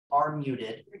are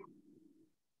muted.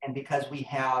 And because we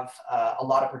have a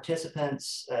lot of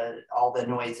participants, all the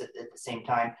noise at the same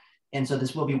time. And so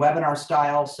this will be webinar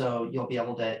style. So you'll be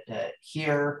able to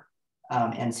hear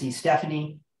and see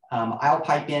Stephanie. I'll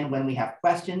pipe in when we have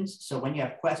questions. So when you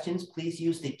have questions, please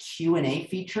use the Q&A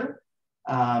feature.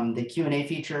 The Q&A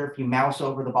feature, if you mouse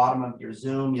over the bottom of your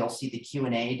Zoom, you'll see the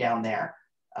Q&A down there.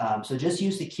 So just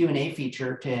use the Q&A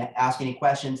feature to ask any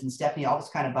questions. And Stephanie, I'll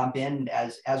just kind of bump in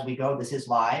as we go. This is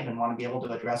live and want to be able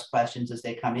to address questions as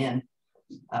they come in.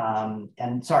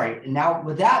 And sorry, now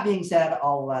with that being said,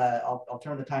 I'll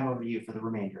turn the time over to you for the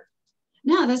remainder.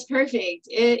 No, that's perfect.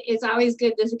 It's always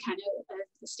good to kind of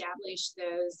establish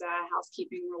those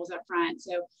housekeeping rules up front.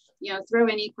 So, you know, throw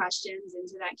any questions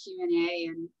into that Q&A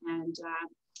and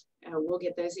we'll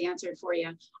get those answered for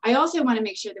you. I also want to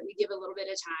make sure that we give a little bit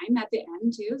of time at the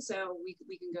end too, so we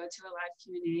can go to a live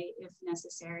Q&A if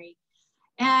necessary.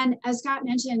 And as Scott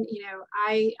mentioned, you know,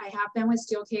 I have been with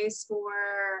Steelcase for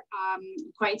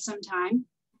quite some time.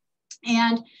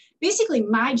 And basically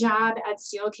my job at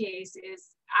Steelcase is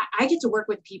I get to work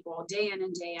with people day in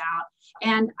and day out.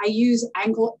 And I use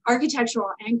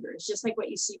architectural anchors, just like what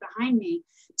you see behind me,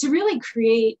 to really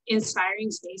create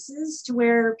inspiring spaces to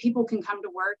where people can come to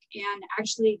work and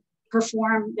actually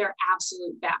perform their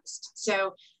absolute best.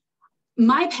 So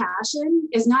my passion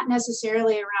is not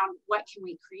necessarily around what can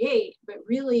we create, but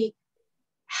really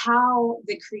how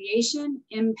the creation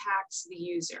impacts the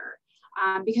user.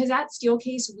 Because at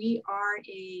Steelcase, we are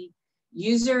a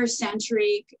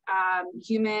user-centric,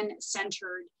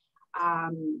 human-centered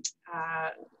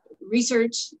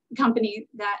research company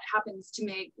that happens to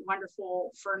make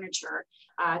wonderful furniture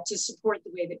to support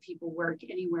the way that people work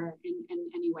anywhere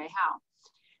and any way how.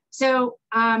 So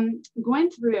going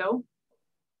through,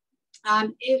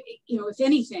 if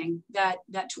anything that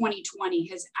 2020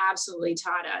 has absolutely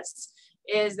taught us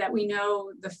is that we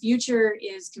know the future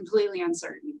is completely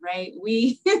uncertain, right?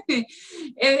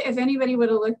 If anybody would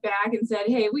have looked back and said,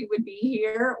 hey, we would be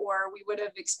here, or we would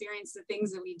have experienced the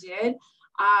things that we did,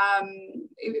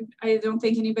 I don't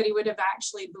think anybody would have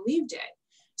actually believed it.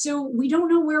 So we don't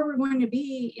know where we're going to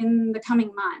be in the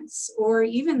coming months or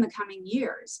even the coming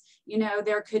years. You know,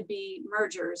 there could be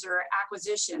mergers or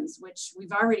acquisitions, which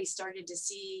we've already started to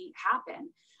see happen.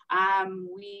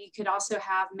 We could also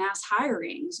have mass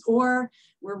hirings, or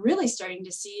we're really starting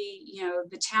to see, you know,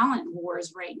 the talent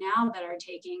wars right now that are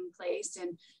taking place.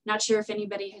 And not sure if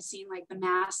anybody has seen like the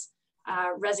mass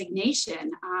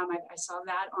resignation. I saw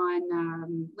that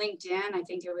on LinkedIn. I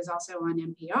think it was also on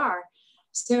NPR.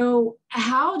 So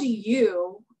how do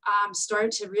you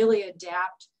start to really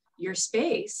adapt your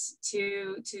space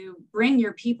to bring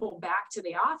your people back to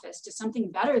the office to something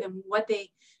better than what they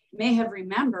may have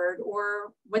remembered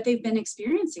or what they've been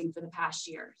experiencing for the past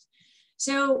years?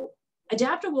 So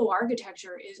adaptable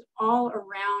architecture is all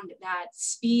around that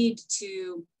speed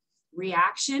to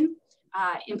reaction,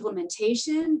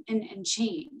 implementation, and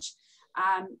change.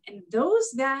 And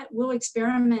those that will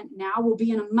experiment now will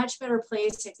be in a much better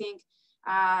place, I think,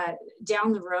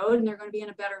 down the road, and they're going to be in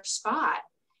a better spot.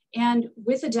 And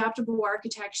with adaptable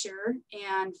architecture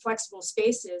and flexible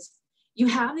spaces, you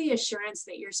have the assurance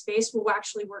that your space will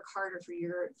actually work harder for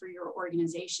your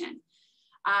organization.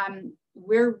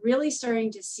 We're really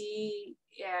starting to see,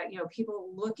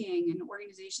 people looking and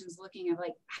organizations looking at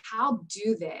like, how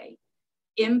do they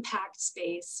impact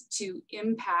space to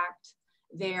impact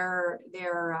their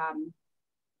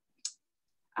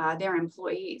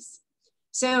employees?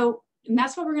 So, and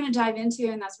that's what we're going to dive into,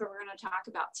 and that's what we're going to talk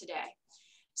about today.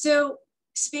 So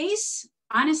space,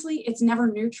 honestly, it's never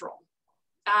neutral.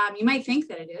 You might think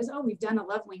that it is. Oh, we've done a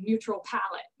lovely neutral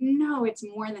palette. No, it's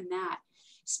more than that.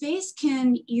 Space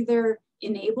can either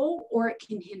enable or it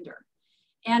can hinder.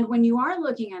 And when you are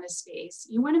looking at a space,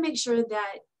 you want to make sure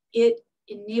that it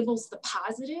enables the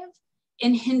positive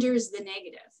and hinders the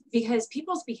negative, because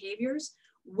people's behaviors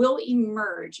will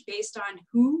emerge based on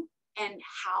who and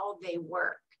how they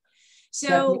work.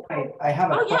 So I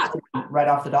have a question right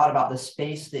off the dot about the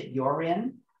space that you're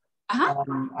in.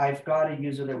 I've got a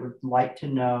user that would like to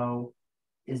know,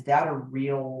 is that a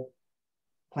real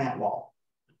plant wall?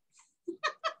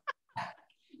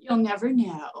 You'll never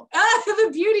know. The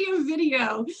beauty of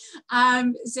video.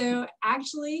 So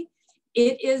actually,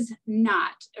 it is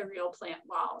not a real plant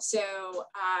wall. So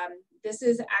this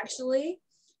is actually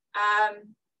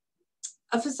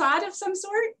a facade of some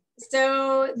sort.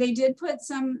 So they did put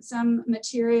some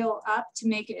material up to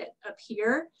make it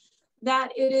appear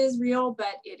that it is real,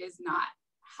 but it is not.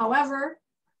 However,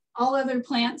 all other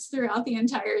plants throughout the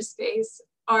entire space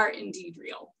are indeed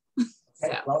real.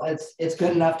 Okay, so. Well, it's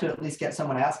good enough to at least get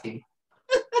someone asking.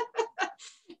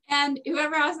 And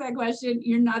whoever asked that question,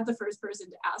 you're not the first person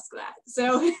to ask that.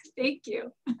 So thank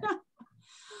you.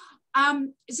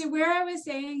 So where I was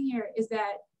saying here is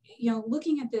that, you know,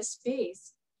 looking at this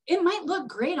space, it might look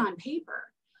great on paper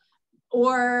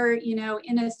or, you know,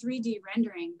 in a 3D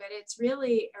rendering, but it's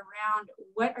really around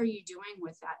what are you doing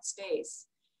with that space?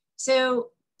 So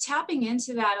tapping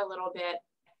into that a little bit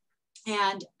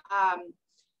and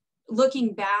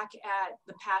looking back at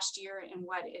the past year and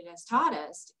what it has taught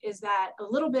us is that a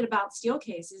little bit about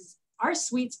Steelcase is our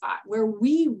sweet spot where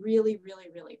we really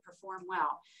perform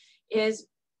well is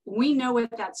we know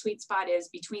what that sweet spot is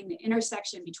between the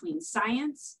intersection between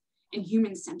science and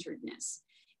human-centeredness.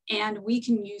 And we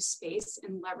can use space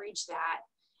and leverage that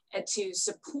to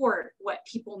support what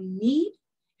people need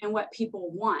and what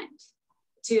people want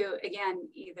to, again,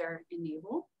 either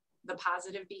enable the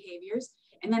positive behaviors,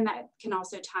 and then that can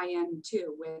also tie in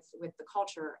too with the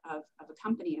culture of a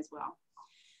company as well.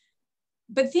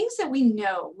 But things that we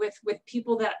know with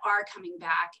people that are coming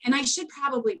back, and I should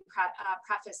probably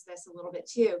preface this a little bit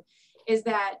too, is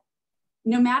that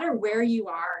no matter where you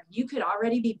are, you could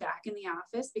already be back in the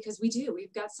office because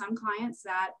we've got some clients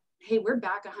that, hey, we're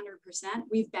back 100%.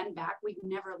 We've been back, we've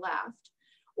never left.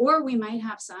 Or we might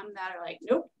have some that are like,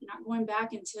 nope, not going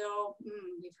back until,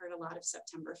 we've heard a lot of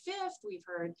September 5th. We've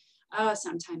heard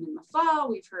sometime in the fall.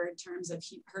 We've heard terms of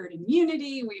herd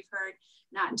immunity. We've heard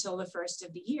not until the first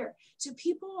of the year. So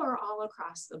people are all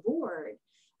across the board.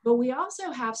 But we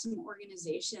also have some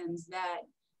organizations that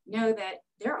know that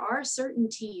there are certain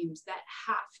teams that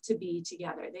have to be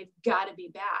together. They've got to be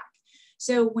back.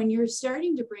 So when you're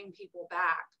starting to bring people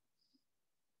back,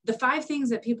 the 5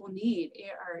 things that people need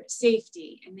are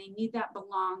safety, and they need that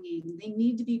belonging. They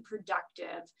need to be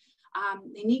productive.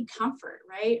 They need comfort,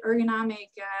 right? Ergonomic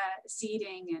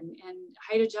seating and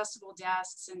height adjustable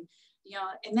desks, and you know,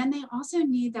 and then they also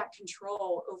need that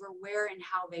control over where and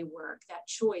how they work, that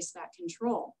choice, that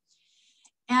control.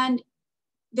 And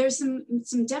there's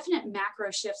some definite macro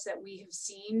shifts that we have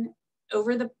seen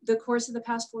over the course of the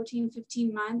past 14,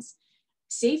 15 months.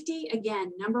 Safety,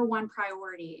 again, #1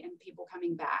 priority in people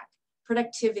coming back.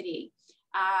 Productivity,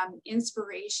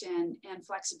 inspiration, and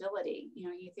flexibility. You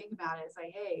know, you think about it, it's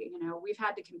like, hey, you know, we've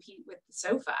had to compete with the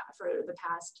sofa for the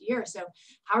past year. So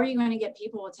how are you going to get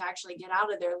people to actually get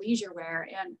out of their leisure wear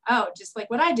and, oh, just like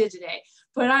what I did today,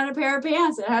 put on a pair of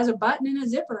pants that has a button and a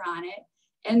zipper on it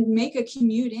and make a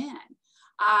commute in.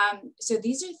 So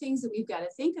these are things that we've got to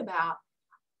think about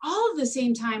all at the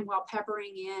same time while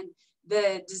peppering in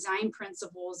the design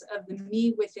principles of the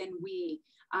me within we,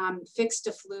 fixed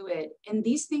to fluid. And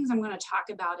these things I'm going to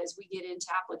talk about as we get into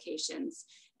applications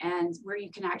and where you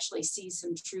can actually see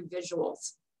some true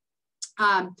visuals.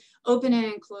 Open and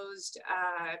enclosed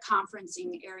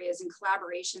conferencing areas and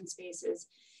collaboration spaces.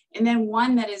 And then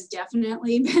one that has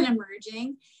definitely been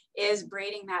emerging is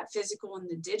braiding that physical and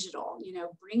the digital, you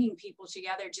know, bringing people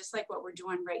together just like what we're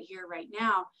doing right here, right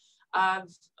now,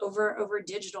 over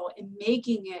digital and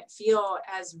making it feel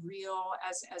as real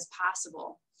as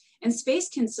possible. And space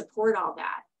can support all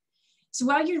that. So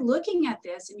while you're looking at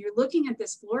this and you're looking at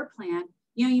this floor plan,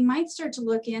 you know, you might start to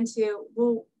look into,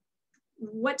 well,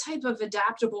 what type of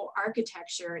adaptable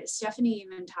architecture is Stephanie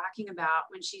even talking about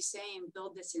when she's saying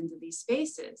build this into these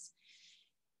spaces?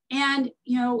 And,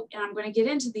 you know, and I'm going to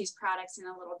get into these products in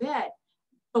a little bit,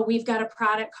 but we've got a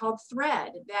product called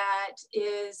Thread that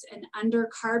is an under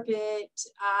carpet,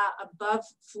 above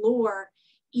floor,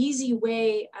 easy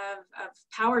way of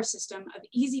power system, of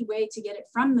easy way to get it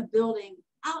from the building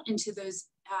out into those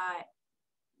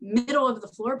middle of the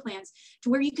floor plans to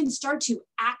where you can start to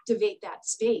activate that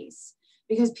space.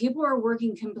 Because people are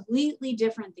working completely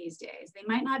different these days. They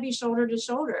might not be shoulder to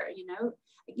shoulder, you know,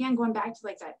 again, going back to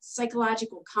like that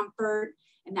psychological comfort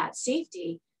and that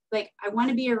safety, like I want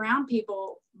to be around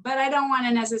people, but I don't want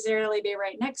to necessarily be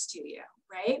right next to you,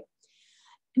 right?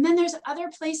 And then there's other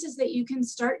places that you can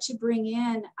start to bring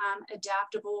in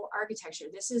adaptable architecture.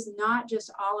 This is not just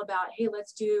all about, hey,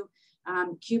 let's do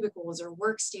cubicles or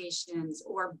workstations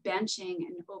or benching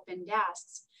and open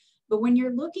desks. But when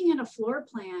you're looking at a floor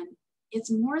plan, it's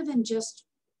more than just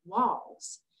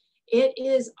walls. It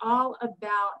is all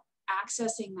about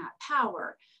accessing that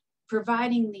power,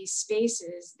 providing these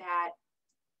spaces that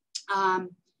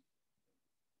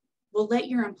will let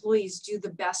your employees do the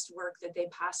best work that they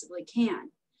possibly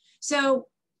can. So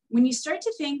when you start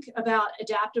to think about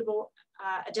adaptive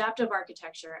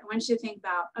architecture, I want you to think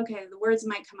about, okay, the words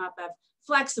might come up of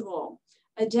flexible,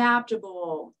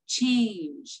 adaptable,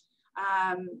 change,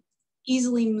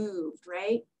 easily moved,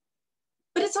 right?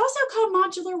 But it's also called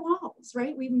modular walls,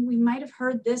 right? We might have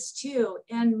heard this too.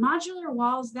 And modular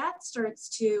walls, that starts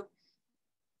to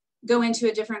go into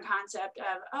a different concept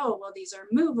of, oh, well, these are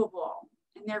movable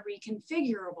and they're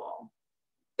reconfigurable.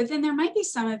 But then there might be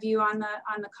some of you on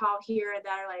the call here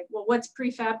that are like, well, what's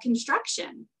prefab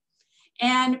construction?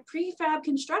 And prefab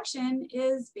construction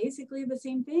is basically the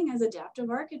same thing as adaptive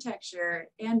architecture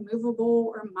and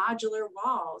movable or modular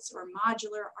walls or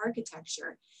modular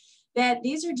architecture. That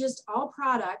these are just all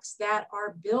products that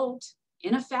are built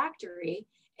in a factory,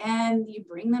 and you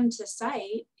bring them to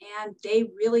site and they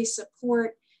really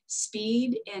support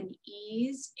speed and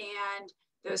ease and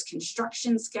those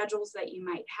construction schedules that you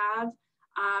might have.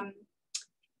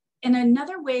 And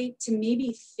another way to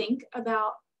maybe think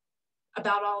about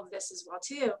all of this as well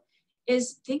too,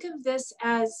 is think of this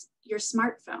as your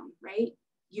smartphone, right?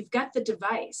 You've got the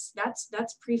device, that's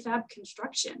prefab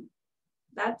construction.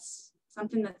 That's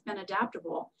something that's been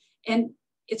adaptable, and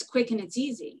it's quick and it's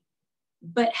easy.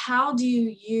 But how do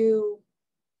you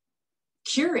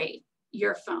curate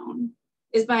your phone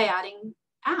is by adding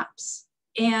apps.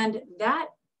 And that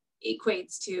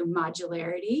equates to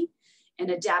modularity and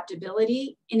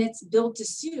adaptability, and it's built to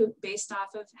suit based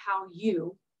off of how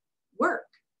you work,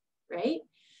 right?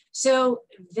 So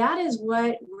that is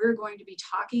what we're going to be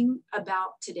talking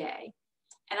about today.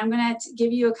 And I'm going to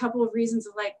give you a couple of reasons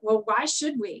of like, well, why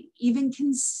should we even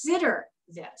consider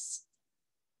this?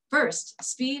 First,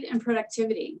 speed and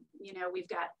productivity. You know, we've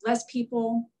got less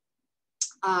people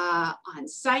on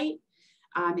site.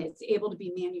 It's able to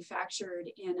be manufactured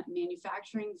in a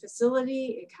manufacturing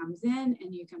facility. It comes in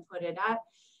and you can put it up.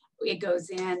 It goes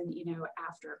in, you know,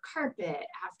 after carpet,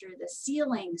 after the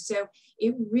ceiling. So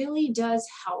it really does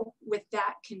help with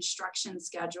that construction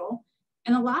schedule.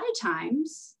 And a lot of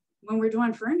times when we're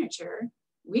doing furniture,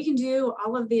 we can do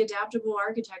all of the adaptable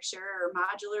architecture or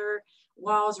modular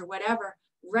walls or whatever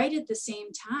right at the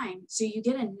same time. So you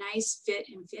get a nice fit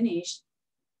and finish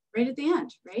right at the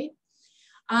end, right?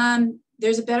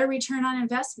 There's a better return on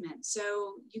investment.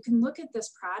 So you can look at this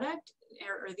product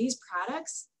or these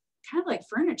products kind of like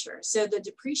furniture. So the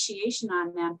depreciation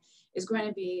on them is going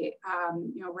to be,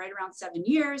 you know, right around 7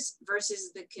 years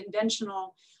versus the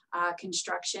conventional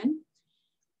construction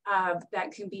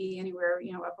that can be anywhere,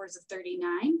 you know, upwards of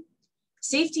 39.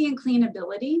 Safety and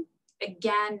cleanability.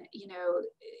 Again, you know,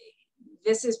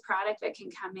 this is product that can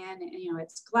come in and, you know,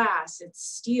 it's glass, it's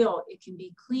steel, it can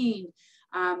be cleaned.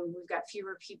 We've got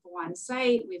fewer people on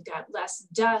site. We've got less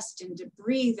dust and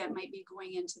debris that might be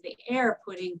going into the air,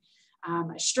 putting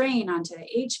a strain onto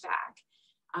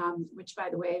HVAC, which, by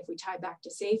the way, if we tie back to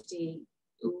safety,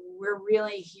 we're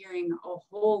really hearing a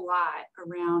whole lot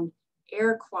around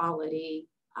air quality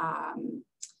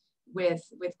with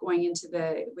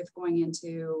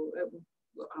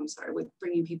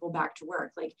bringing people back to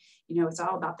work. Like, you know, it's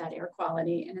all about that air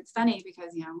quality. And it's funny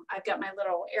because, you know, I've got my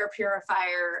little air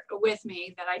purifier with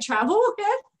me that I travel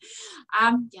with.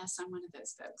 Yes, I'm one of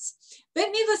those folks. But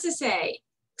needless to say,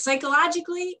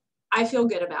 psychologically, I feel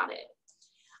good about it.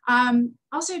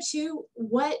 Also too,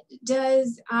 what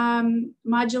does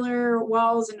modular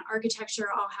walls and architecture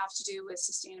all have to do with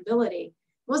sustainability?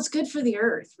 Well, it's good for the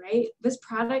earth, right? This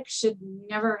product should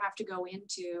never have to go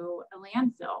into a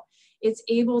landfill. It's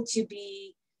able to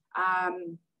be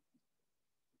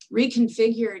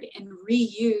reconfigured and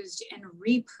reused and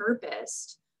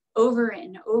repurposed over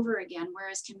and over again,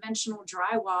 whereas conventional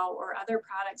drywall or other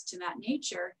products to that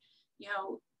nature, you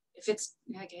know, if it's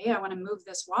like, hey, I want to move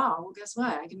this wall, well, guess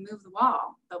what? I can move the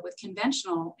wall. But with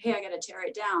conventional, hey, I got to tear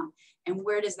it down. And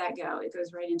where does that go? It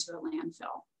goes right into a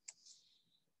landfill.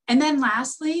 And then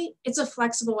lastly, it's a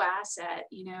flexible asset.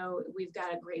 You know, we've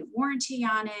got a great warranty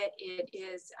on it. It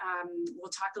is, we'll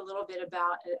talk a little bit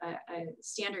about a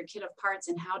standard kit of parts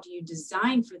and how do you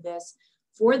design for this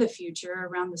for the future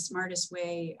around the smartest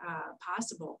way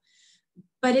possible.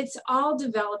 But it's all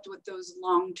developed with those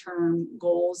long-term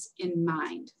goals in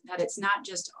mind, that it's not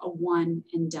just a one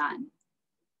and done.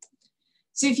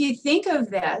 So if you think of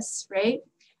this, right,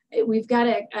 we've got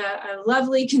a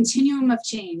lovely continuum of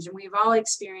change, and we've all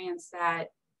experienced that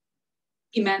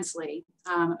immensely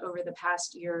over the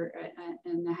past year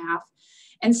and a half.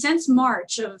 And since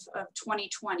March of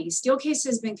 2020, Steelcase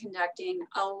has been conducting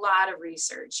a lot of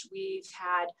research. We've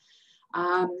had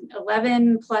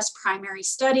 11 plus primary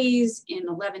studies in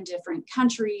 11 different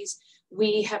countries.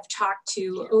 We have talked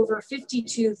to over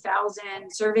 52,000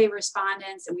 survey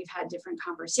respondents, and we've had different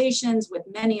conversations with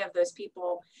many of those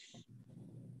people.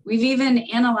 We've even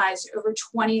analyzed over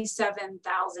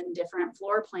 27,000 different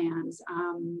floor plans,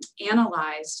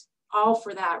 analyzed all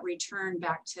for that return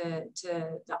back to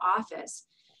the office.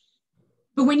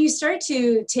 But when you start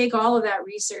to take all of that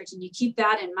research and you keep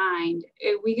that in mind,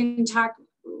 we can talk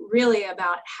really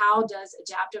about how does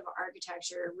adaptive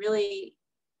architecture really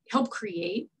help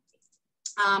create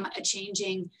a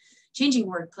changing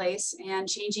workplace and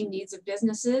changing needs of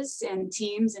businesses and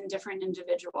teams and different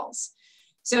individuals.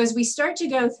 So as we start to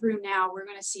go through now, we're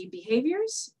going to see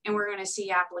behaviors and we're going to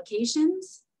see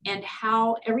applications and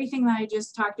how everything that I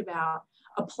just talked about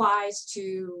applies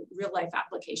to real life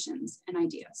applications and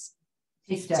ideas.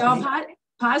 Hey, so I'll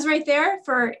pause right there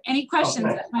for any questions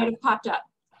that might have popped up.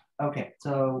 Okay,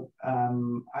 so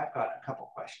I've got a couple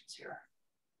questions here.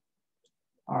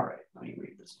 All right, let me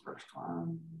read this first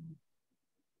one.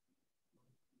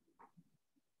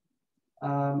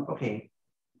 Okay,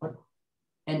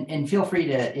 and feel free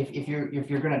to, if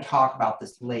you're going to talk about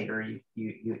this later,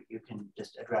 you can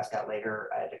just address that later.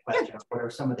 I had a question of what are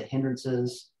some of the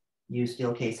hindrances you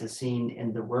Steelcase has seen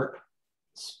in the work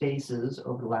spaces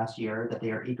over the last year that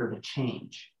they are eager to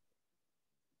change.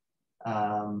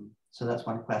 So that's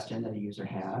one question that a user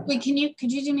had. Wait,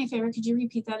 could you do me a favor? Could you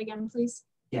repeat that again, please?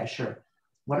 Yeah, sure.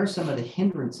 What are some of the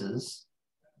hindrances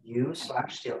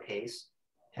you/Steelcase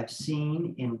have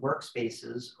seen in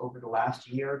workspaces over the last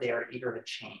year they are eager to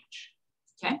change?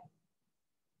 Okay.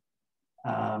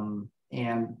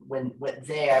 And what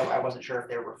I wasn't sure if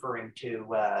they're referring to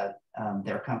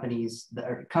their companies that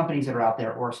are out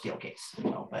there or Steelcase,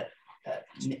 but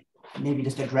maybe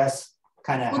just address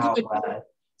kind of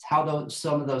how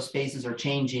some of those spaces are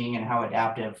changing and how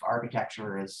adaptive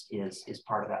architecture is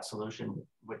part of that solution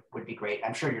would be great.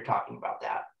 I'm sure you're talking about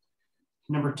that.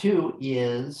 Number two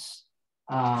is,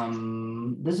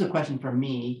 this is a question from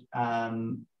me.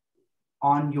 On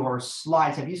your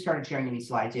slides, have you started sharing any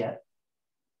slides yet?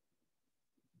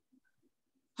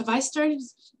 Have I started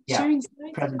sharing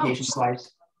slides? Presentation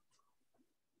slides.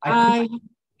 I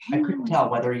couldn't tell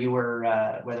whether you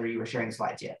were sharing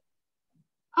slides yet.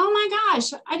 Oh my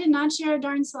gosh, I did not share a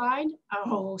darn slide.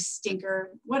 Oh,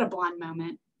 stinker. What a blonde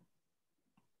moment.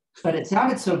 But it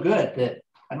sounded so good that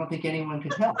I don't think anyone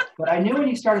could tell. But I knew when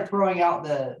you started throwing out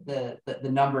the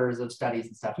numbers of studies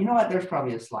and stuff, you know what? There's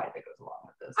probably a slide that goes along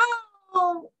with this.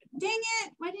 Oh, dang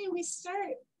it. Why didn't we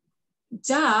start?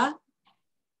 Duh.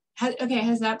 Okay,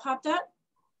 has that popped up?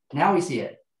 Now we see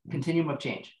it. Continuum of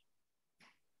change.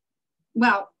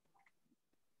 Well,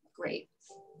 great.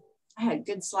 I had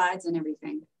good slides and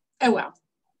everything. Oh, well.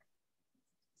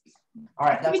 All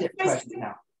right, that's it for questions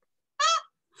now.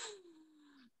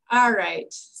 All right,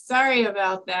 sorry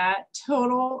about that.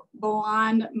 Total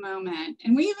blonde moment.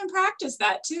 And we even practiced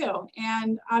that too.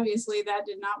 And obviously that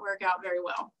did not work out very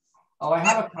well. Oh, I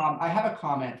have a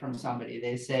comment from somebody.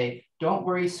 They say, "Don't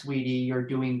worry, sweetie, you're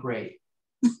doing great."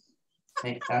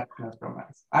 That's real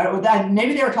nice.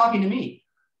 Maybe they were talking to me.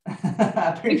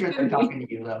 I'm pretty sure they're talking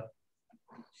to you though.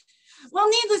 Well,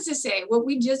 needless to say, what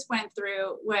we just went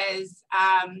through was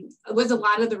a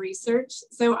lot of the research.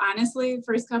 So honestly,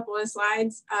 first couple of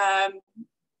slides,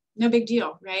 no big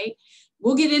deal, right?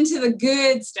 We'll get into the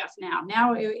good stuff now.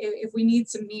 Now, if we need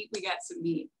some meat, we got some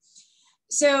meat.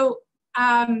 So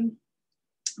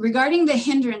regarding the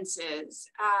hindrances,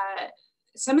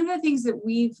 some of the things that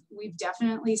we've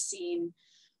definitely seen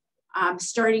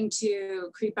starting to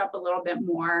creep up a little bit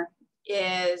more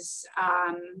is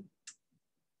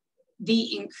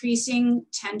the increasing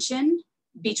tension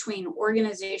between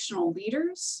organizational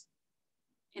leaders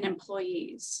and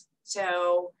employees.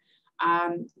 So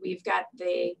we've got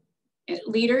the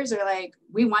leaders are like,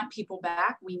 we want people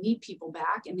back, we need people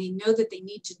back, and they know that they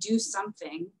need to do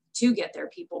something to get their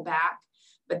people back.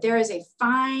 But there is a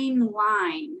fine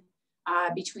line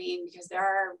between, because there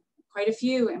are quite a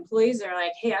few employees that are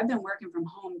like, hey, I've been working from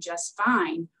home just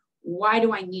fine. Why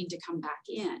do I need to come back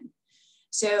in?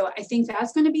 So I think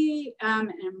that's going to be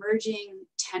an emerging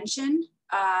tension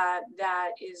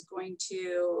that is going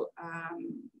to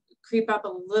creep up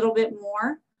a little bit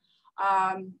more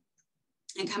and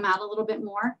come out a little bit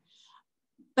more.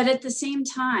 But at the same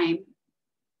time,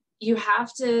 you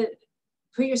have to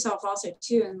put yourself also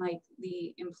too in like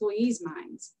the employees'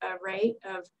 minds, right?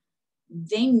 Of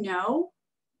they know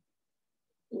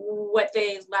what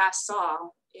they last saw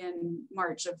in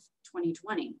March of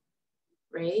 2020.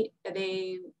 Right?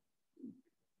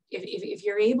 If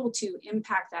you're able to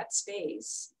impact that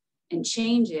space and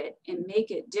change it and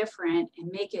make it different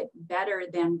and make it better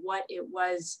than what it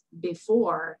was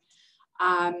before,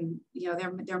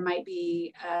 there might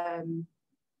be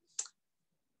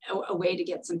a way to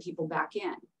get some people back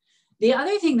in. The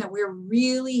other thing that we're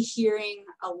really hearing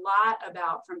a lot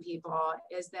about from people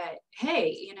is that,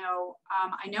 hey,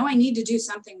 I know I need to do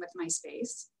something with my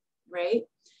space, right?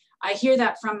 I hear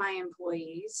that from my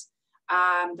employees,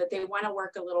 that they want to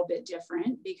work a little bit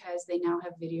different because they now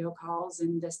have video calls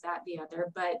and this, that, the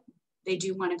other, but they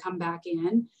do want to come back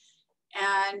in.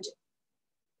 And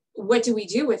what do we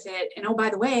do with it? And oh, by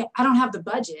the way, I don't have the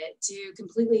budget to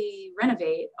completely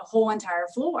renovate a whole entire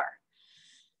floor.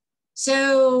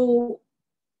 So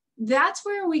that's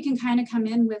where we can kind of come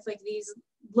in with like these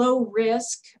low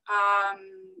risk,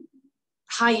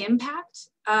 high impact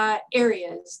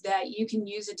areas that you can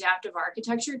use adaptive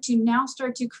architecture to now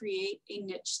start to create a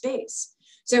niche space.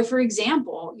 So for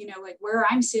example, you know, like where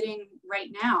I'm sitting right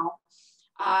now,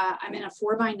 I'm in a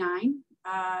 4x9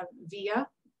 via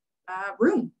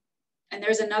room. And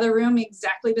there's another room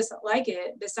exactly like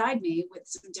it beside me with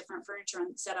some different furniture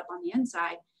set up on the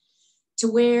inside, to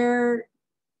where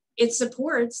it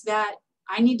supports that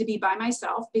I need to be by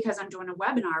myself because I'm doing a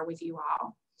webinar with you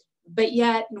all. But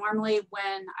yet normally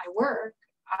when I work,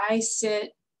 I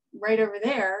sit right over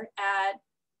there at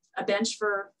a bench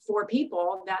for 4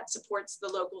 people that supports the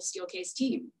local Steelcase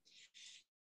team.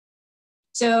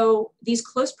 So these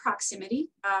close proximity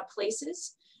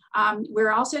places,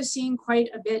 we're also seeing quite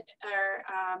a bit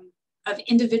of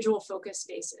individual focus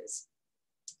spaces.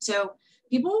 So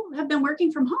people have been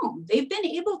working from home. They've been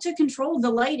able to control the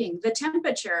lighting, the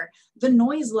temperature, the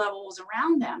noise levels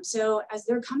around them. So as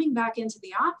they're coming back into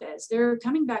the office, they're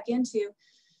coming back into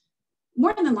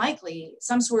more than likely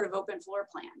some sort of open floor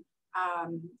plan,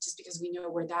 just because we know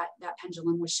where that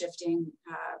pendulum was shifting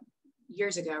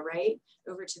years ago, right?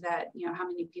 Over to that, you know, how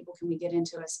many people can we get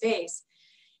into a space?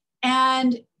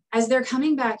 And as they're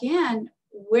coming back in,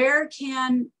 where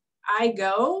can I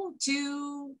go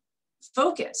to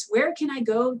focus? Where can I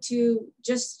go to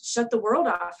just shut the world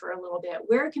off for a little bit?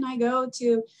 Where can I go to,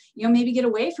 you know, maybe get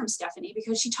away from Stephanie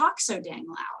because she talks so dang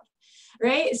loud,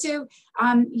 right? So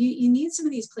you need some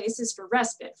of these places for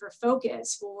respite, for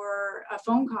focus, for a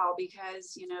phone call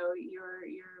because, you know, you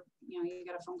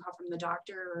got a phone call from the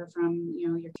doctor or from, you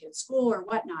know, your kid's school or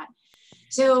whatnot.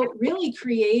 So really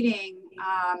creating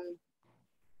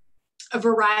a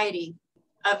variety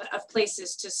of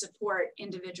places to support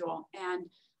individual. And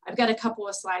I've got a couple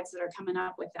of slides that are coming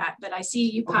up with that, but I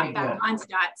see you pop back on,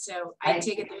 Scott, so I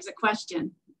take it there's a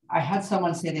question. I had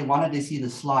someone say they wanted to see the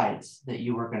slides that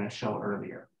you were going to show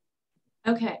earlier.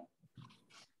 Okay.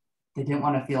 They didn't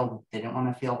want to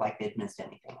feel like they'd missed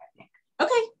anything, I think.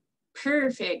 Okay,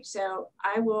 perfect. So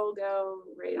I will go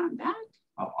right on back.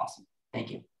 Oh, awesome.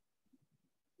 Thank you.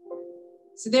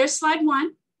 So there's slide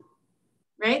 1,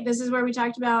 right? This is where we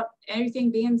talked about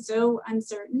everything being so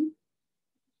uncertain.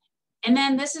 And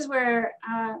then this is where,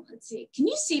 let's see, can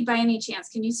you see by any chance,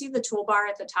 can you see the toolbar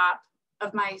at the top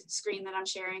of my screen that I'm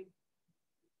sharing?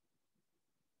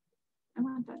 I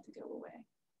want that to go away.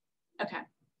 Okay.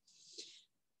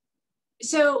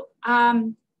 So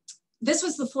this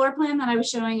was the floor plan that I was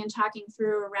showing and talking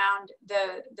through around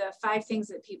the 5 things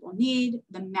that people need,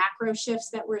 the macro shifts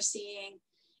that we're seeing,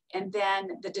 and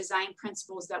then the design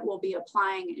principles that we'll be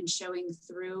applying and showing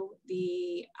through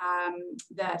the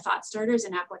thought starters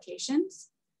and applications.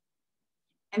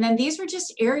 And then these were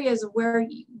just areas where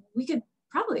we could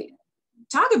probably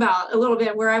talk about a little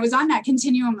bit, where I was on that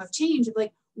continuum of change of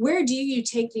like, where do you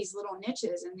take these little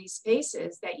niches and these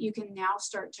spaces that you can now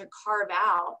start to carve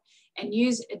out and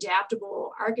use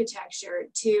adaptable architecture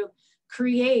to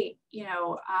create, you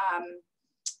know,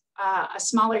 a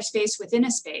smaller space within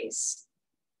a space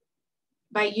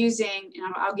by using,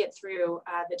 and I'll get through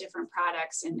the different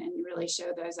products and really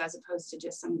show those as opposed to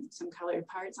just some colored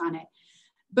parts on it.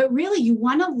 But really you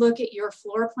wanna look at your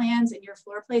floor plans and your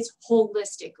floor plates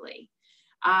holistically.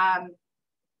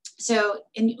 So,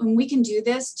 and we can do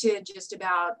this to just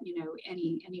about, you know,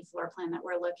 any floor plan that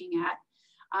we're looking at.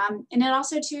 And then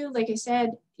also too, like I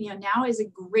said, you know, now is a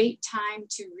great time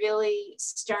to really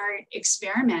start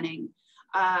experimenting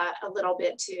a little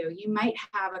bit too. You might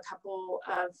have a couple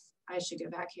of, I should go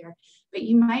back here, but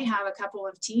you might have a couple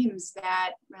of teams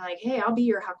that are like, hey, I'll be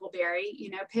your huckleberry,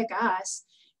 you know, pick us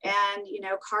and, you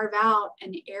know, carve out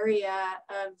an area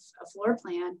of a floor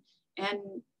plan and,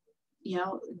 you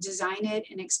know, design it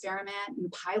and experiment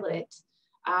and pilot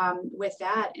with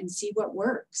that and see what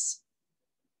works.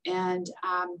 And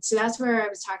so that's where I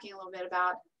was talking a little bit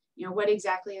about, you know, what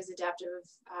exactly is adaptive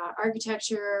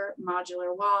architecture,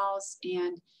 modular walls,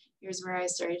 and here's where I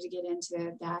started to get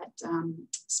into that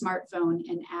smartphone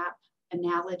and app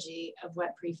analogy of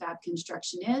what prefab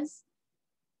construction is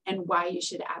and why you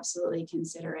should absolutely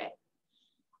consider it.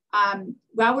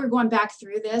 While we're going back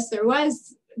through this,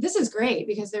 this is great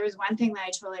because there was one thing that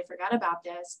I totally forgot about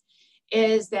this,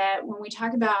 is that when we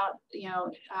talk about, you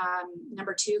know,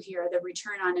 number 2 here, the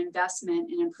return on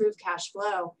investment and improved cash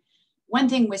flow, one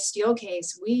thing with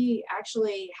Steelcase, we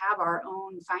actually have our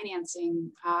own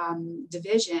financing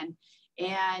division,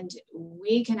 and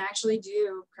we can actually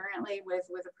do currently with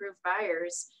approved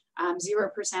buyers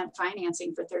 0%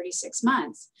 financing for 36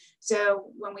 months.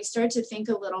 So when we start to think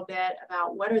a little bit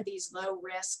about what are these low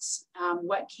risks,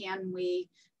 what can we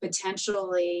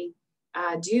potentially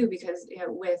do, because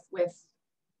with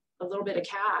a little bit of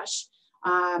cash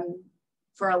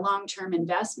for a long-term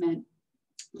investment,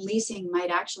 leasing might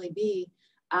actually be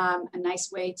a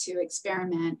nice way to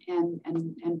experiment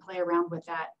and play around with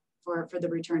that for the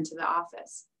return to the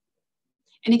office.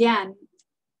 And again,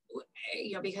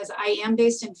 because I am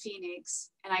based in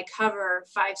Phoenix and I cover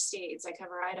 5 states. I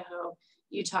cover Idaho,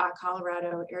 Utah,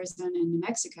 Colorado, Arizona, and New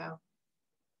Mexico.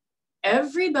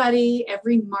 Everybody,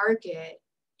 every market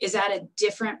is at a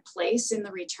different place in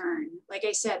the return. Like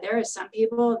I said, there are some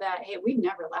people that, hey, we've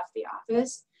never left the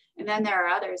office. And then there are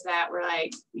others that were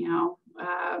like,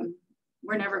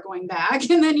 we're never going back.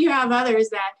 And then you have others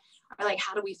that are like,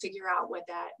 how do we figure out what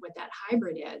that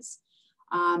hybrid is?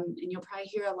 And you'll probably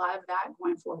hear a lot of that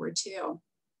going forward too.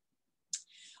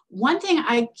 One thing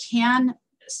I can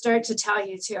start to tell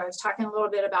you too, I was talking a little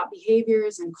bit about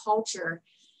behaviors and culture.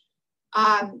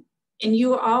 And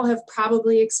you all have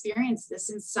probably experienced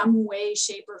this in some way,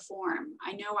 shape, or form.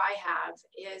 I know I have,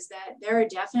 is that there are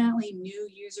definitely new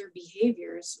user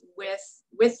behaviors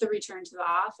with the return to the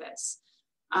office.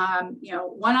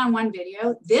 One-on-one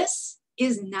video, this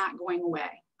is not going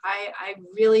away. I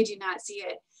really do not see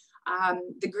it.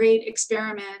 The great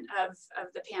experiment of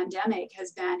the pandemic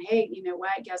has been, hey, you know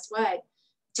what, guess what?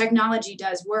 Technology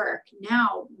does work.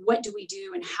 Now, what do we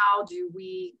do and how do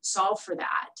we solve for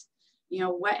that?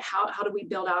 How do we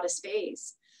build out a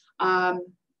space? Highly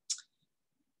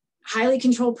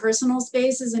controlled personal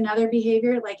space is another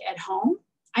behavior, like at home.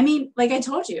 I mean, like I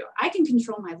told you, I can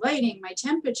control my lighting, my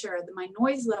temperature, my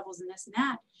noise levels, and this and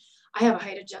that. I have a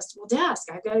height adjustable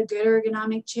desk. I've got a good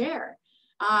ergonomic chair.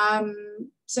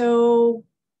 So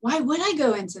why would I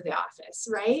go into the office,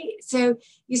 right? So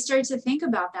you start to think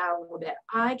about that a little bit.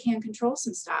 I can control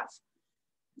some stuff.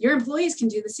 Your employees can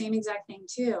do the same exact thing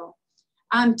too.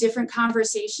 Different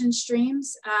conversation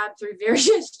streams through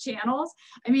various channels.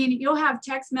 I mean, you'll have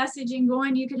text messaging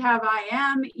going. You could have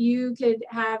IM. You could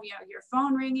have, your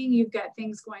phone ringing. You've got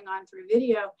things going on through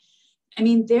video. I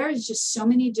mean, there's just so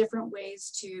many different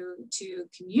ways to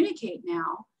communicate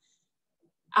now.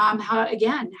 How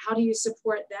do you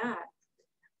support that?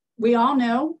 We all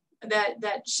know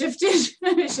that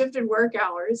shifted work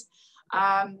hours,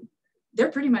 they're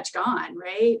pretty much gone,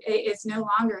 right? It's no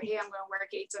longer, hey, I'm going to work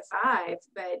 8 to 5,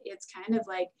 but it's kind of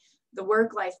like the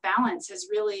work-life balance has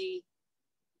really,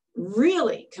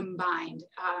 really combined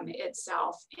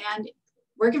itself. And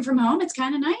working from home, it's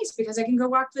kind of nice because I can go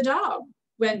walk the dog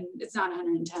when it's not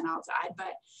 110 outside.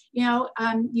 But,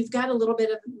 you've got a little bit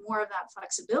more of that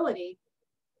flexibility.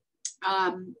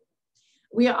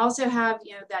 We also have,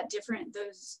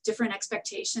 those different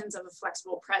expectations of a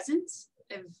flexible presence.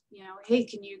 Of, hey,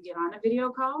 can you get on a video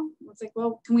call? It's like,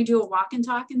 well, can we do a walk and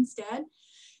talk instead?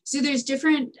 So there's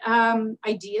different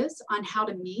ideas on how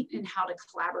to meet and how to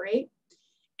collaborate.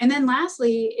 And then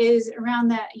lastly is around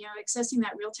that, accessing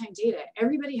that real-time data.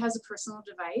 Everybody has a personal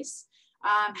device.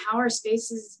 How are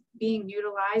spaces being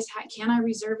utilized? Can I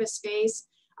reserve a space?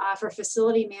 For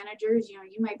facility managers,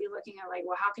 you might be looking at like,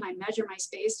 well, how can I measure my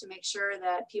space to make sure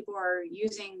that people are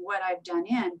using what I've done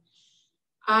in?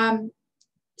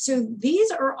 So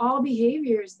these are all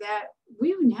behaviors that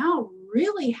we now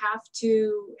really have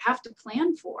to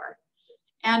plan for.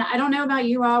 And I don't know about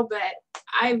you all, but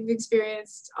I've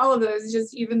experienced all of those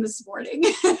just even this morning,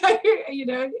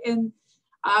 and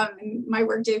my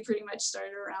workday pretty much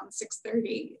started around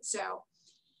 6:30. So.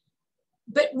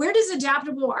 But where does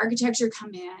adaptable architecture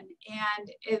come in?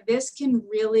 And this can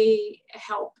really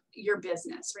help your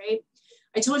business, right?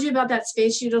 I told you about that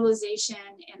space utilization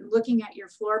and looking at your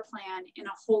floor plan in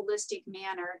a holistic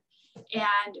manner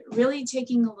and really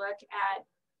taking a look at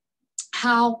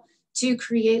how to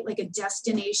create like a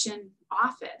destination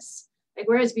office. Like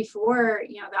whereas before,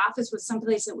 the office was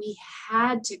someplace that we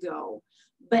had to go,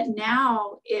 but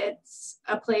now it's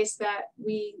a place that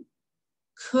we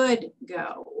could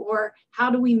go, or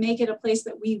how do we make it a place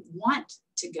that we want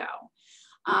to go?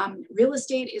 Real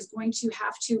estate is going to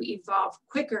have to evolve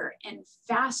quicker and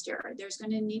faster. There's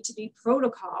going to need to be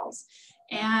protocols,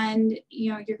 and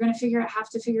you're going to have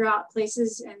to figure out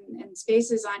places and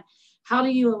spaces on how do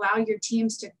you allow your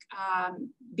teams to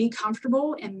be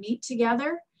comfortable and meet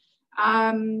together,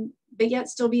 but yet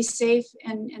still be safe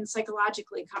and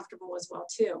psychologically comfortable as well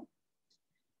too.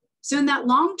 So in that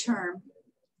long term,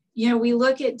 we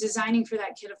look at designing for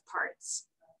that kit of parts.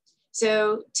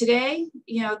 So today,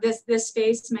 this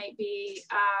space might be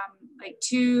like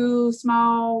 2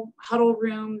 small huddle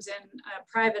rooms and a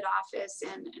private office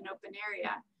and an open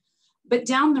area. But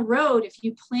down the road, if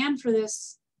you plan for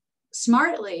this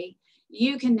smartly,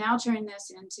 you can now turn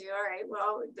this into, all right,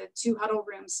 well, the 2 huddle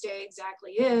rooms stay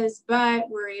exactly is, but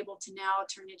we're able to now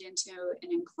turn it into an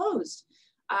enclosed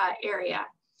area.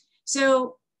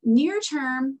 So near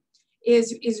term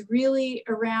is really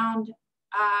around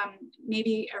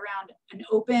maybe around an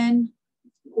open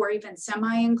or even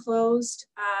semi-enclosed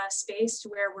space, to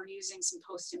where we're using some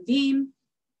post and beam,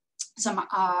 some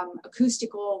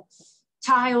acoustical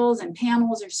tiles and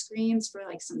panels or screens for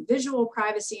like some visual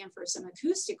privacy and for some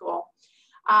acoustical.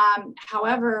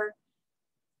 However,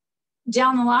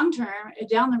 down the long term,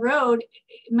 down the road,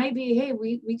 it might be, hey,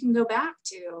 we can go back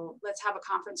to, let's have a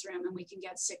conference room and we can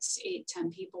get 6, 8,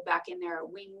 10 people back in there.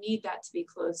 We need that to be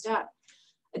closed up.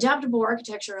 Adaptable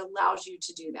architecture allows you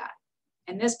to do that.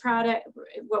 And this product,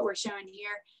 what we're showing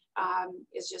here,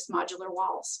 is just modular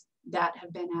walls that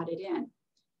have been added in.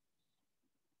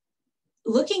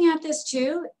 Looking at this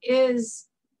too is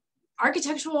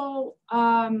architectural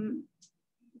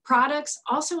products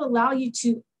also allow you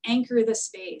to anchor the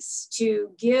space,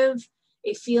 to give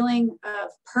a feeling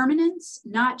of permanence,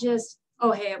 not just,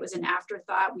 oh, hey, it was an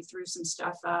afterthought, we threw some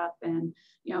stuff up and,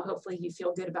 you know, hopefully you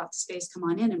feel good about the space, come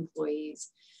on in,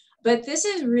 employees. But this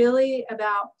is really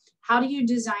about how do you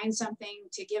design something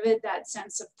to give it that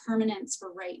sense of permanence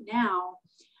for right now,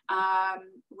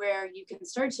 where you can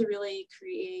start to really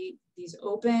create these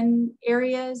open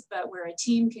areas, but where a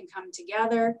team can come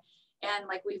together. And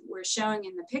like we're showing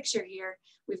in the picture here,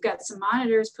 we've got some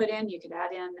monitors put in. You could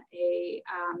add in a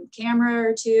camera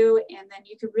or two, and then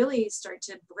you could really start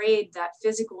to braid that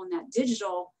physical and that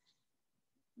digital.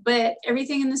 But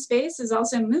everything in the space is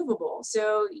also movable.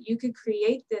 So you could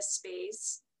create this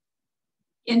space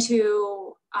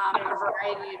into a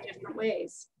variety of different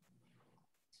ways.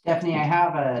 Stephanie, I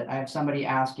have somebody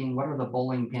asking, what are the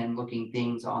bowling pin looking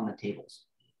things on the tables?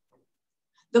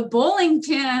 The bowling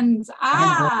pins.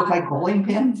 Those look like bowling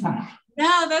pins?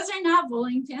 No, those are not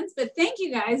bowling pins, but thank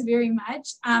you guys very much.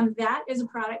 That is a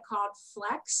product called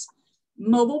Flex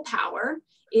Mobile Power.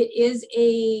 It is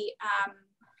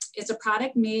it's a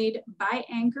product made by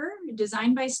Anchor,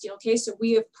 designed by Steelcase. So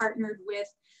we have partnered with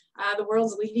the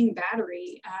world's leading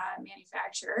battery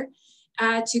manufacturer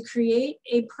to create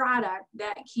a product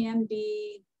that can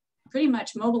be pretty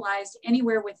much mobilized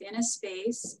anywhere within a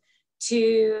space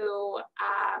to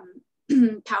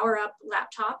power up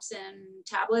laptops and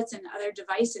tablets and other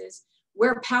devices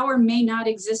where power may not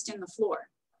exist in the floor,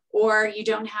 or you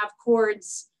don't have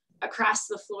cords across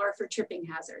the floor for tripping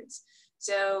hazards.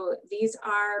 So these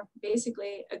are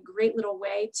basically a great little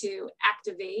way to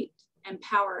activate and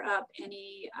power up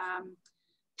any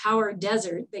power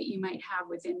desert that you might have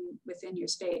within your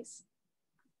space.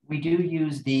 We do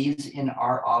use these in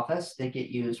our office. They get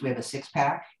used, we have a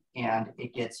 6-pack and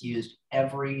it gets used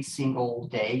every single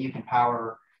day. You can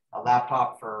power a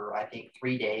laptop for, I think,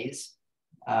 3 days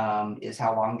is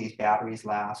how long these batteries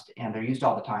last. And they're used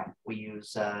all the time. We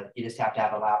use, you just have to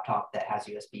have a laptop that has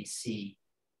USB-C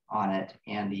on it.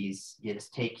 And these, you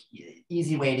just take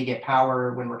easy way to get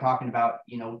power when we're talking about,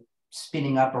 you know,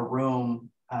 spinning up a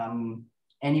room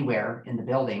anywhere in the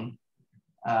building.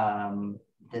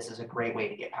 This is a great way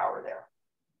to get power there.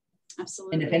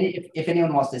 Absolutely. And if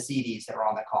anyone wants to see these that are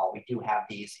on the call, we do have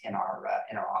these in our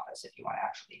office if you want to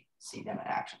actually see them in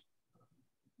action.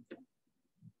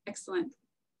 Excellent.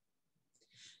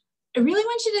 I really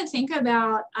want you to think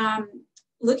about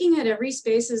looking at every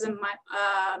space as a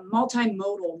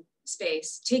multimodal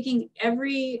space, taking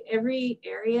every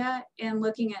area and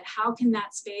looking at how can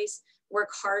that space work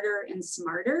harder and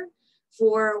smarter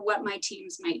for what my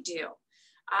teams might do.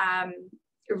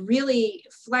 Really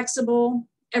flexible.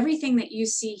 Everything that you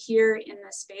see here in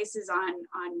the space is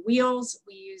on wheels.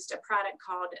 We used a product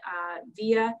called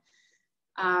Via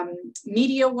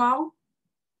Media Wall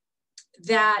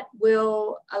that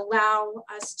will allow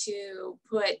us to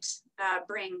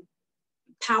bring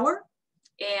power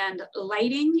and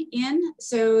lighting in.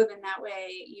 So then that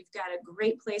way you've got a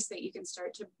great place that you can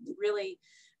start to really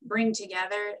bring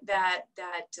together that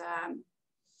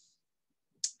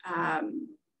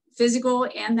physical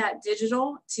and that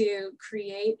digital to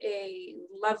create a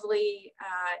lovely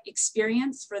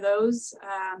experience for those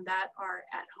that are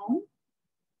at home,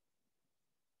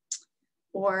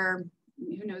 or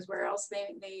who knows where else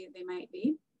they might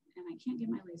be. And I can't get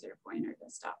my laser pointer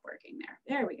to stop working there.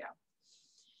 There we go.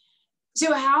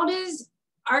 So how does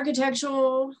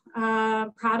architectural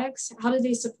products, how do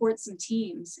they support some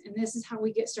teams? And this is how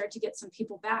we start to get some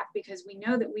people back, because we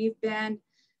know that we've been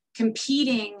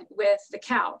competing with the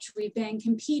couch. We've been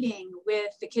competing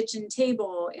with the kitchen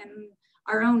table in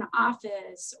our own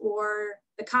office or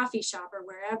the coffee shop or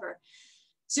wherever.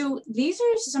 So these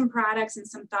are some products and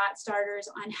some thought starters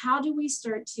on how do we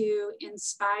start to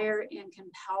inspire and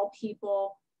compel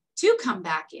people to come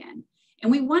back in.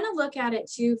 And we want to look at it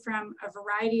too from a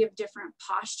variety of different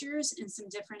postures and some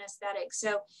different aesthetics.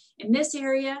 So in this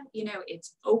area, you know,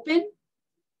 it's open.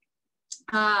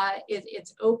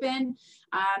 It's open.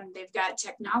 They've got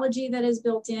technology that is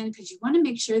built in because you want to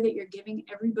make sure that you're giving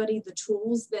everybody the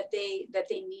tools that they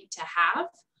need to have.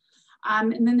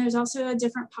 And then there's also a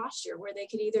different posture where they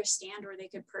could either stand or they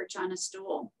could perch on a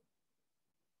stool.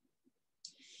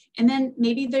 And then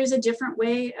maybe there's a different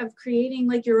way of creating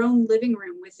like your own living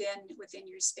room within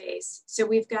your space. So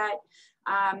we've got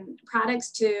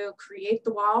products to create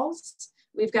the walls.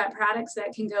 We've got products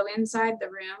that can go inside the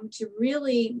room to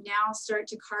really now start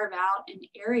to carve out an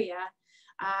area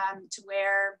to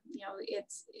where, you know,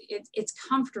 it's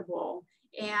comfortable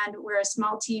and where a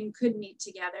small team could meet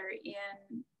together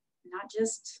in not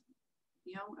just,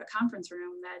 you know, a conference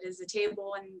room that is a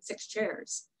table and 6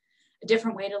 chairs, a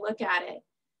different way to look at it.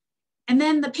 And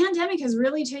then the pandemic has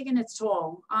really taken its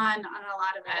toll on a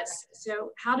lot of us.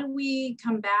 So how do we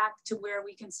come back to where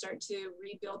we can start to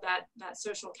rebuild that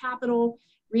social capital,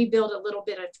 rebuild a little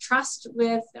bit of trust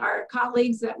with our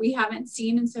colleagues that we haven't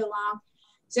seen in so long?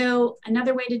 So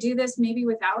another way to do this, maybe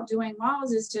without doing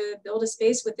walls, is to build a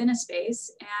space within a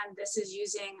space. And this is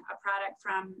using a product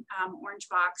from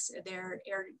Orangebox, their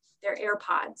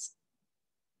AirPods.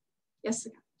 Yes.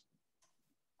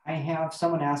 I have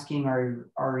someone asking,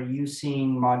 are you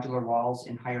seeing modular walls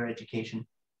in higher education?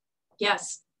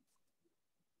 Yes,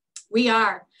 we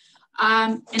are.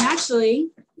 And actually,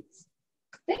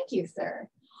 thank you, sir.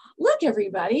 Look,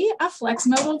 everybody, a Flex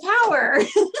Mobile Power.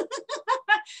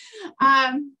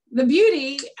 The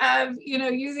beauty of, you know,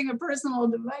 using a personal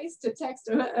device to text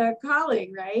a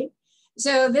colleague, right?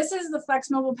 So this is the Flex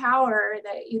Mobile Power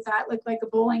that you thought looked like a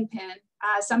bowling pin.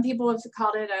 Some people have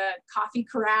called it a coffee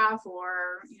carafe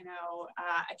or, you know,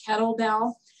 a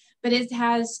kettlebell, but it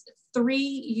has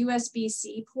 3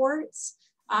 USB-C ports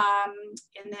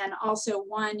and then also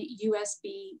 1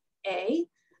 USB-A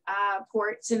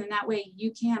ports. And in that way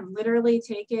you can literally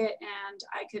take it and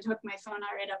I could hook my phone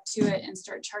right up to it and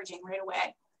start charging right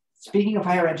away. Speaking of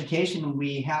higher education,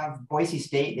 we have Boise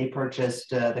State. They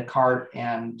purchased the cart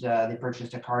and they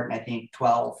purchased a cart and I think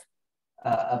 12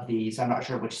 of these. I'm not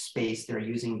sure which space they're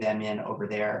using them in over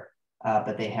there,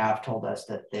 but they have told us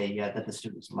that that the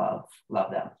students love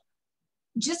them.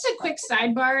 Just a quick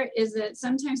sidebar is that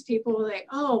sometimes people are like,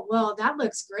 oh, well, that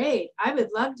looks great. I would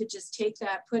love to just take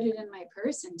that, put it in my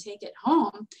purse and take it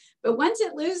home. But once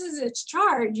it loses its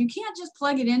charge, you can't just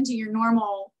plug it into your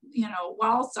normal, you know,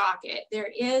 wall socket.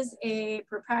 There is a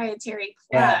proprietary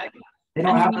plug. Yeah, they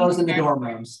don't have those in the dorm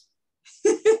rooms.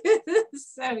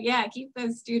 So yeah, keep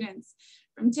those students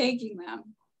from taking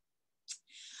them.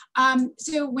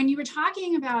 So when you were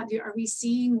talking about, are we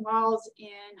seeing walls in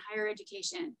higher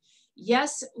education?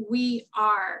 Yes, we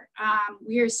are.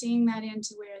 We are seeing that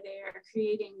into where they are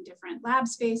creating different lab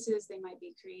spaces. They might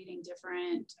be creating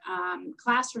different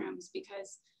classrooms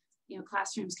because, you know,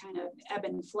 classrooms kind of ebb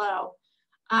and flow.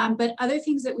 But other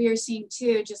things that we are seeing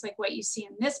too, just like what you see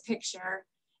in this picture,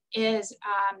 is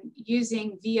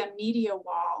using via media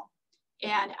wall.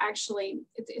 And actually,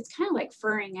 it's kind of like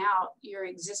furring out your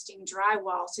existing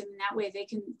drywall. So in that way, they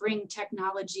can bring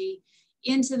technology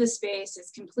into the space.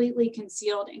 It's completely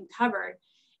concealed and covered.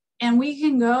 And we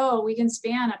can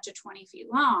span up to 20 feet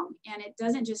long. And it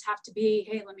doesn't just have to be,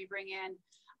 hey, let me bring in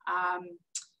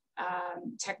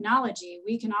technology.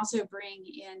 We can also bring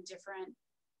in different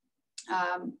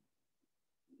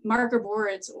marker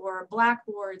boards or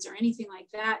blackboards or anything like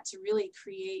that to really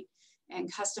create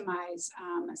and customize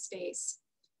a space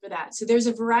for that. So there's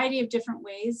a variety of different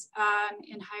ways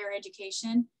in higher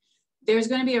education. There's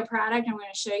going to be a product I'm going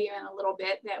to show you in a little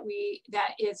bit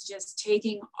that is just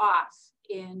taking off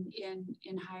in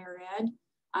higher ed,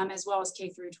 as well as K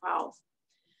through 12.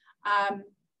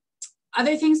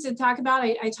 Other things to talk about,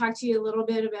 I talked to you a little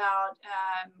bit about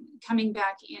coming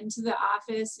back into the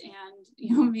office, and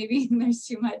you know, maybe there's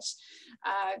too much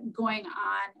going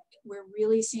on. We're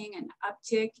really seeing an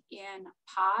uptick in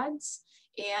pods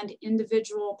and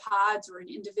individual pods or an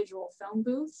individual phone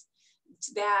booth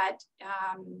that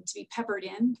to be peppered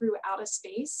in throughout a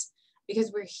space,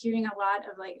 because we're hearing a lot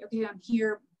of like, okay, I'm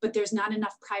here, but there's not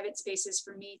enough private spaces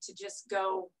for me to just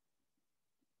go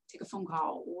take a phone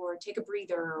call or take a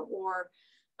breather or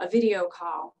a video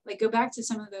call. Like, go back to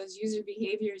some of those user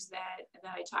behaviors that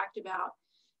I talked about.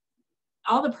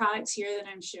 All the products here that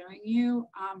I'm showing you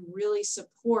really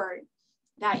support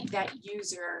that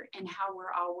user and how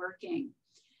we're all working.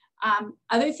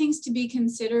 Other things to be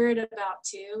considered about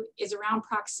too is around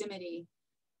proximity.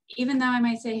 even though I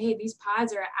might say, hey, these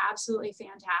pods are absolutely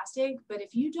fantastic, but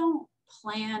if you don't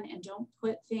plan and don't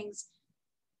put things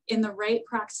in the right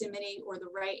proximity or the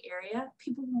right area,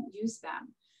 people won't use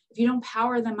them. If you don't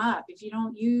power them up, if you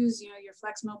don't use, your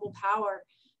flex mobile power,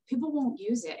 people won't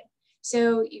use it.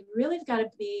 So you really have got to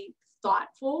be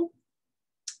thoughtful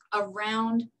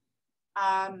around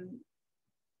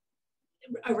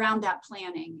around that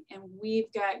planning. And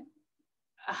we've got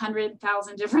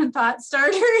 100,000 different thought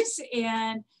starters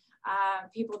and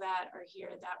people that are here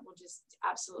that will just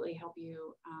absolutely help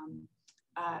you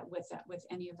with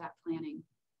any of that planning.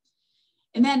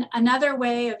 And then another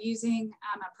way of using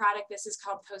a product, this is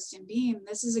called Post and Beam.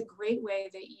 This is a great way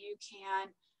that you can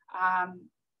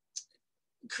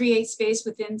create space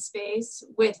within space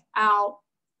without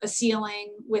a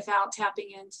ceiling, without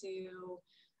tapping into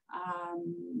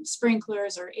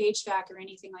sprinklers or HVAC or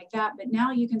anything like that. But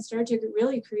now you can start to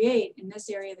really create, in this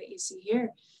area that you see here,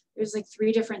 there's like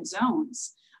 3 different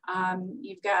zones.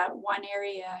 You've got one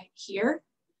area here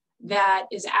that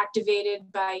is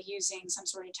activated by using some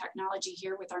sort of technology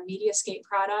here with our Mediascape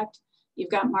product.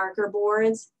 You've got marker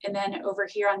boards. And then over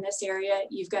here on this area,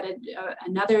 you've got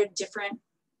another different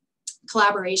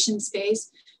collaboration space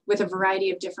with a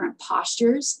variety of different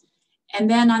postures. And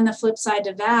then on the flip side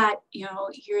of that,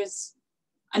 here's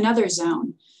another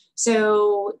zone.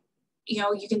 So,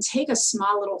 you can take a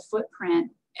small little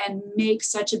footprint and make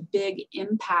such a big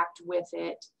impact with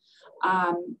it.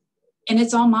 And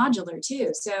it's all modular too.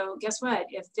 So guess what?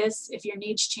 If your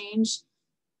needs change,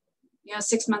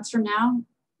 6 months from now,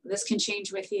 this can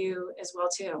change with you as well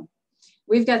too.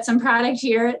 We've got some product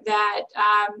here that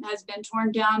has been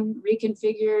torn down,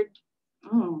 reconfigured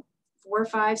 4,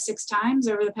 5, 6 times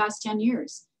over the past 10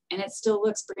 years, and it still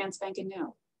looks brand spanking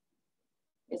new.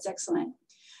 It's excellent.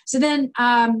 So then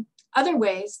other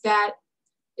ways that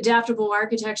adaptable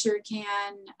architecture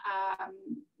can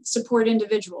support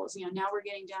individuals. Now we're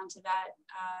getting down to that,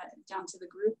 down to the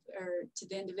group or to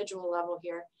the individual level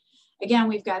here. Again,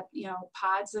 we've got,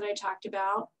 pods that I talked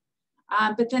about,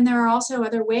 but then there are also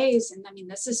other ways. And I mean,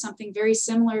 this is something very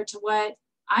similar to what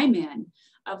I'm in,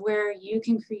 of where you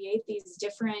can create these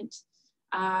different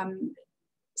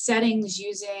settings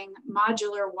using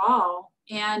modular wall,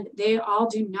 and they all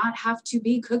do not have to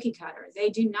be cookie cutter. They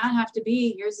do not have to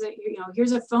be,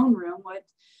 here's a phone room with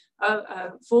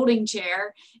a folding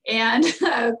chair and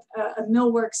a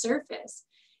millwork surface.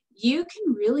 You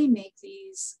can really make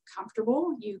these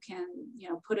comfortable. You can,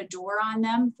 put a door on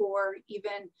them for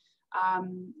even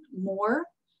more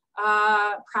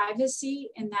privacy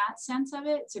in that sense of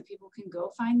it. So people can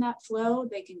go find that flow.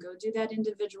 They can go do that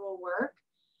individual work.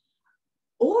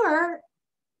 Or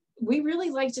we really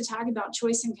like to talk about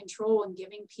choice and control and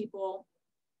giving people,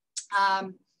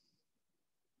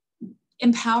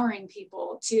 empowering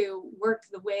people to work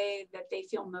the way that they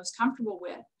feel most comfortable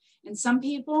with. And some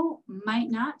people might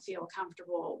not feel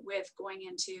comfortable with going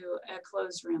into a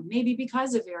closed room, maybe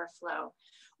because of airflow,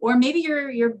 or maybe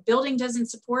your building doesn't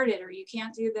support it, or you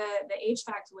can't do the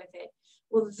HVAC with it.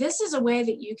 Well, this is a way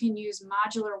that you can use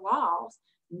modular walls,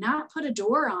 not put a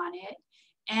door on it,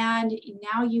 and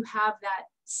now you have that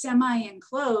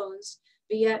semi-enclosed,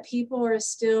 but yet people are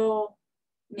still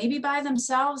maybe by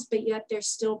themselves, but yet they're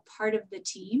still part of the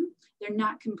team. They're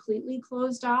not completely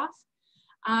closed off.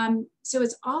 So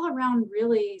it's all around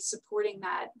really supporting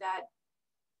that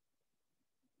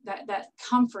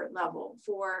comfort level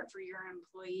for your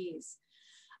employees.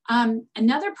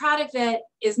 Another product that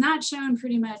is not shown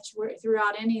pretty much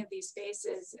throughout any of these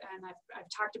spaces, and I've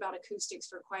talked about acoustics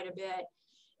for quite a bit,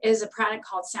 is a product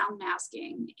called sound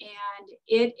masking. And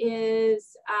it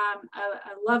is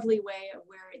a lovely way of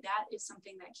where that is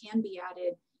something that can be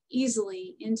added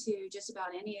easily into just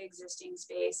about any existing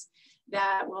space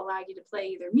that will allow you to play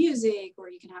either music, or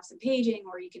you can have some paging,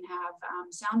 or you can have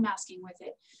sound masking with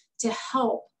it to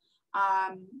help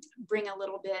bring a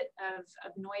little bit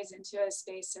of noise into a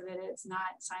space so that it's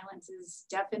not, silence is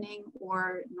deafening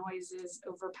or noise is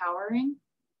overpowering.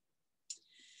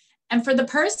 And for the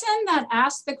person that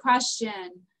asked the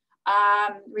question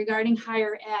regarding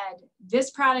higher ed,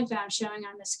 this product that I'm showing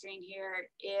on the screen here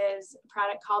is a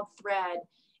product called Thread.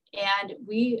 And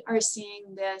we are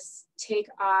seeing this take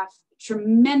off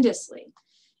tremendously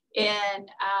in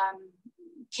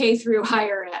K through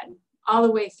higher ed, all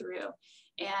the way through.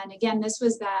 And again, this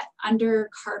was that under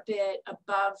carpet,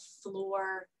 above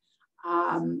floor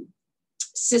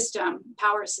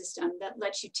power system that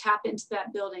lets you tap into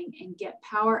that building and get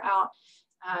power out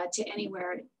to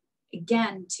anywhere,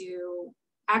 again, to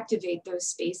activate those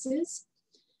spaces.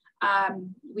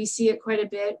 We see it quite a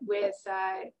bit with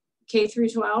K through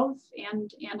 12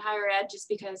 and higher ed, just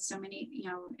because so many,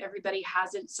 everybody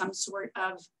has it, some sort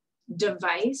of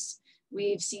device.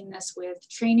 We've seen this with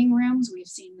training rooms. We've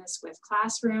seen this with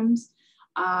classrooms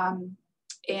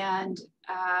and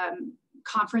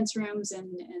conference rooms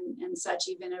and such,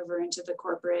 even over into the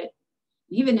corporate,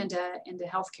 even into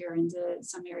healthcare, into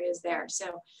some areas there.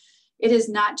 So it is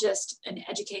not just an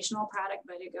educational product,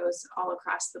 but it goes all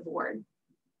across the board.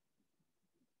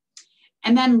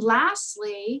 And then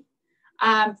lastly,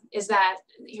 here's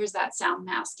that sound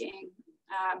masking.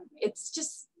 It's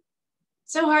just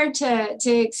so hard to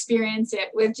experience it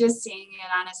with just seeing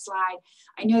it on a slide.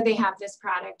 I know they have this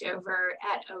product over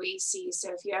at OEC,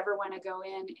 so if you ever want to go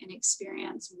in and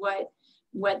experience what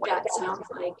that sounds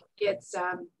like, it's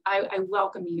I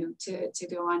welcome you to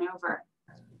go on over.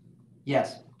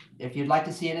 Yes, if you'd like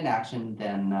to see it in action,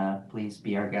 then please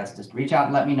be our guest. Just reach out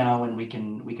and let me know, and we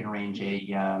can arrange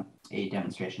a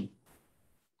demonstration.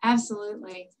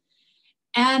 Absolutely.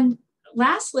 And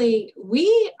lastly,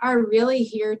 we are really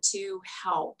here to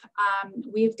help.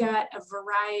 We've got a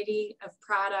variety of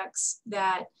products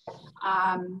that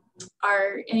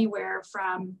are anywhere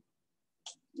from,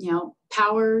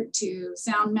 power to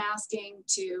sound masking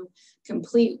to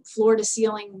complete floor to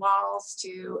ceiling walls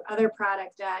to other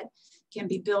product that can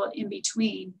be built in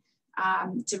between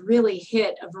to really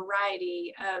hit a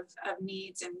variety of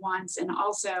needs and wants. And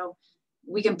also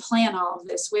we can plan all of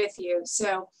this with you.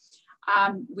 So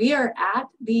we are at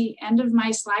the end of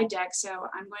my slide deck, so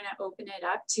I'm going to open it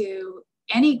up to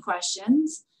any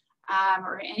questions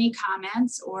or any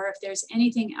comments, or if there's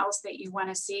anything else that you want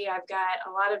to see. I've got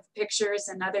a lot of pictures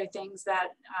and other things that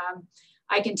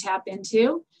I can tap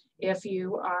into if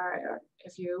you are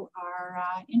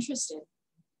interested.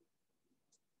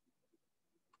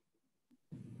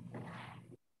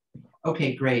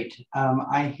 Okay, great.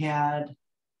 I had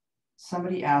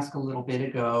somebody asked a little bit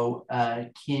ago,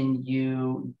 can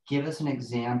you give us an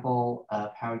example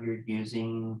of how you're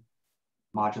using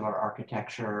modular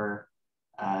architecture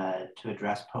to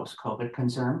address post-COVID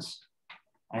concerns?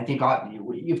 And I think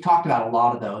you've talked about a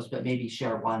lot of those, but maybe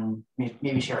share one,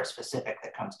 maybe share a specific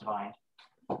that comes to mind.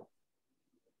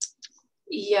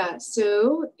 Yeah,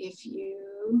 so if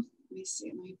you,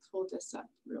 let me pull this up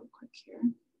real quick here.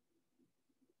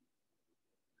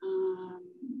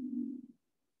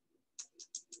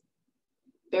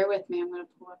 Bear with me, I'm going to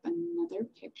pull up another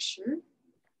picture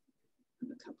of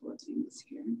a couple of things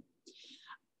here.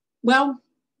 Well,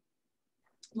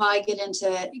 while I get into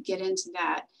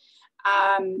that,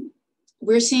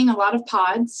 we're seeing a lot of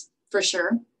pods for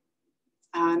sure,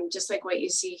 just like what you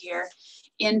see here,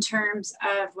 in terms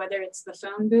of whether it's the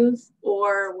phone booth,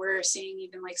 or we're seeing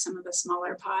even like some of the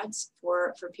smaller pods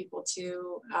for people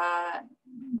to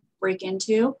break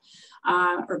into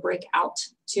or break out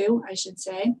to, I should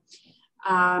say.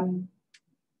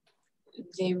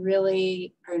 They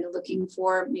really are looking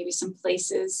for maybe some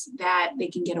places that they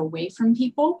can get away from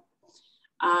people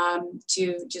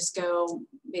to just go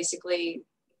basically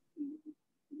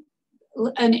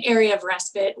an area of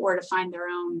respite, or to find their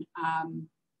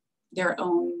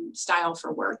own style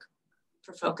for work,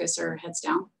 for focus or heads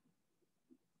down.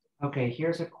 Okay,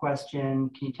 here's a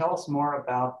question. Can you tell us more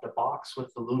about the box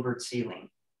with the louvered ceiling?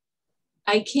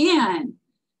 I can.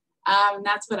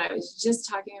 That's what I was just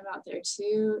talking about there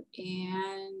too.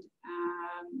 And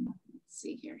let's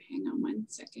see here, hang on one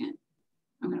second.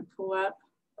 I'm gonna pull up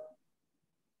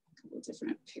a couple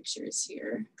different pictures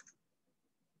here.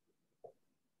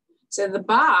 So the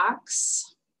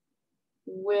box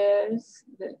with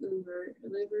the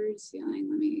louvered ceiling,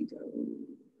 let me go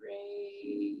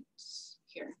right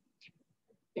here.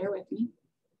 Bear with me.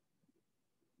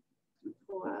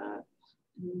 Pull up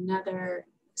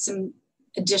some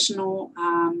additional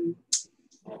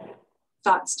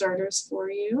thought starters for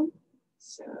you.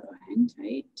 So hang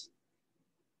tight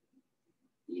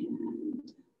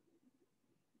and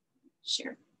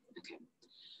share. Okay.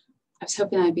 I was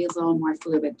hoping I'd be a little more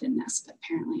fluid than this, but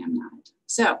apparently I'm not.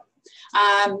 So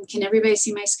can everybody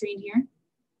see my screen here?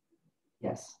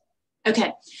 Yes.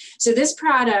 Okay, so this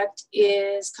product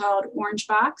is called Orange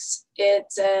Box.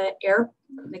 It's a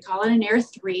they call it an Air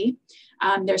 3.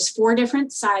 There's 4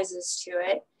 different sizes to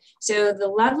it. So the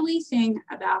lovely thing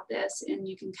about this, and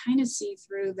you can kind of see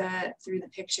through the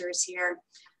pictures here,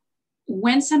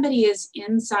 when somebody is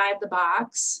inside the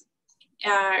box,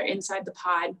 inside the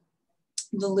pod,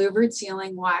 the louvered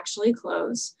ceiling will actually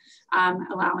close,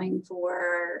 allowing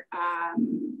for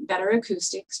better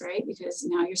acoustics, right? Because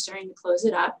now you're starting to close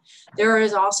it up. There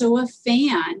is also a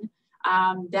fan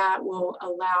that will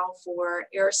allow for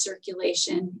air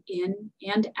circulation in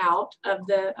and out of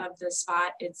the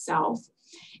spot itself.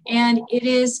 And it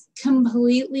is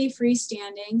completely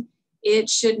freestanding. It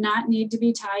should not need to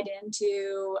be tied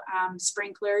into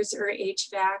sprinklers or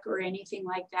HVAC or anything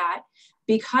like that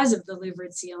because of the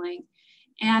louvered ceiling.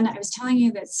 And I was telling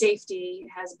you that safety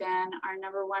has been our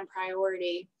 #1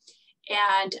 priority.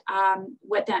 And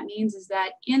what that means is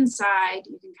that inside,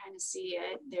 you can kind of see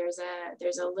it,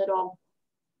 there's a little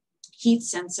heat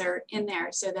sensor in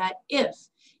there, so that if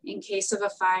in case of a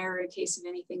fire or in case of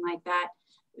anything like that,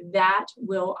 that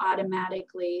will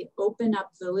automatically open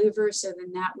up the louver, so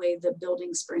then that way the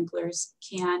building sprinklers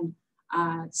can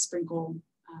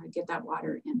get that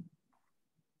water in.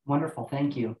 Wonderful,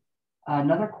 thank you.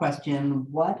 Another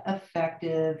question, what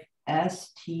effective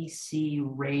STC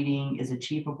rating is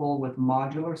achievable with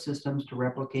modular systems to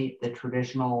replicate the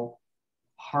traditional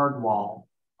hard wall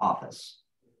office?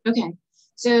 Okay,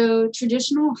 so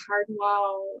traditional hard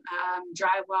wall,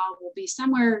 drywall will be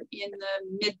somewhere in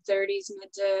the mid-30s,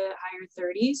 mid to higher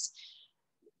 30s.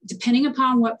 Depending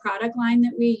upon what product line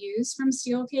that we use from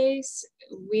Steelcase,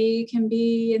 we can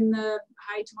be in the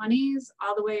high 20s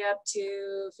all the way up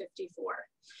to 54.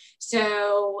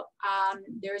 So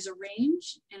there's a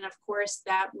range, and of course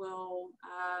that will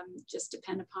just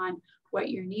depend upon what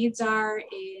your needs are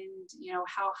and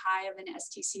how high of an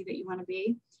STC that you want to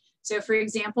be. So for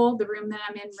example, the room that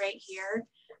I'm in right here,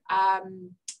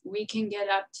 we can get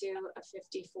up to a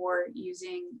 54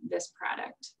 using this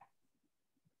product.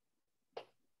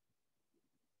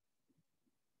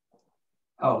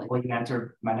 Oh, well, you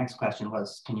answered my next question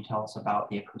was, can you tell us about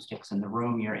the acoustics in the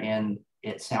room you're in?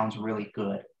 It sounds really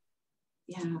good.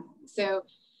 Yeah, so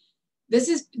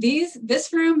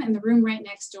this room and the room right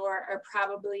next door are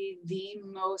probably the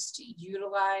most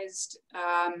utilized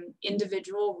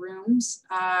individual rooms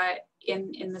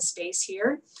in the space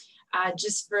here,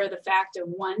 just for the fact of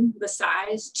 1, the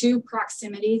size, 2,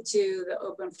 proximity to the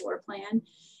open floor plan,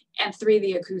 and 3,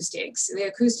 the acoustics. The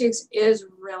acoustics is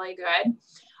really good.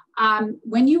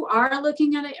 When you are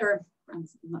looking at it, or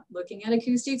looking at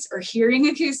acoustics or hearing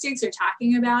acoustics or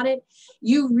talking about it,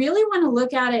 you really want to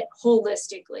look at it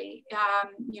holistically.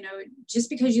 Just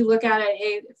because you look at it,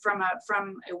 hey, from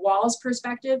a walls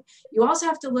perspective, you also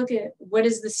have to look at what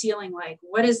is the ceiling like,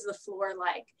 what is the floor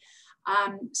like.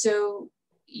 So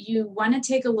you want to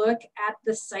take a look at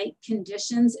the site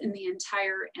conditions in the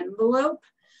entire envelope.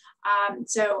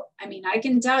 So, I mean, I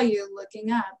can tell you,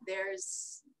 looking up,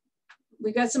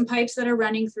 we've got some pipes that are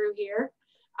running through here.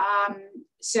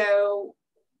 So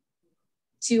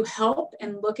to help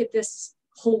and look at this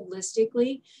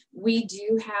holistically, we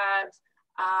do have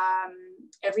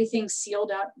everything sealed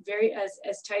up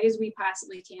as tight as we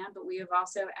possibly can, but we have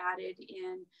also added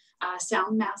in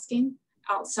sound masking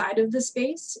outside of the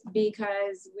space,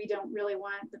 because we don't really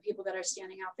want the people that are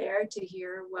standing out there to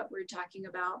hear what we're talking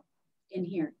about in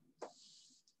here.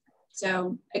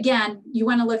 So again, you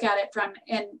want to look at it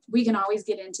and we can always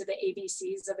get into the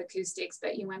ABCs of acoustics,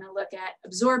 but you want to look at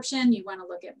absorption, you want to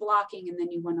look at blocking, and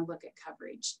then you want to look at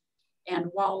coverage.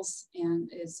 And walls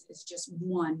is just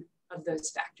one of those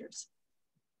factors.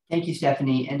 Thank you,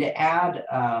 Stephanie. And to add,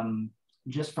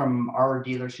 just from our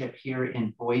dealership here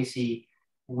in Boise,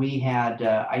 we had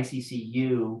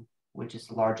ICCU, which is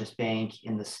the largest bank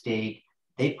in the state.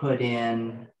 They put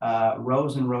in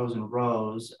rows and rows and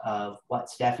rows of what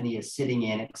Stephanie is sitting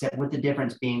in, except with the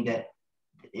difference being that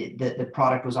the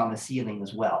product was on the ceiling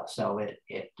as well. So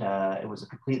it was a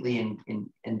completely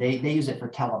and they use it for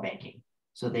telebanking.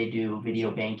 So they do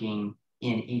video banking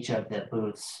in each of the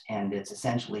booths, and it's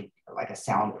essentially like a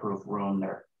soundproof room.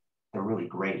 They're really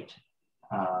great,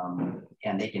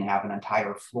 and they can have an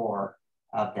entire floor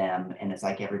of them, and it's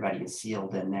like everybody is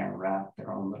sealed in their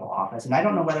own little office. And I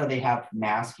don't know whether they have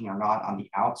masking or not on the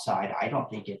outside. I don't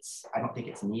think it's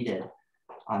needed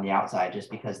on the outside,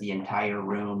 just because the entire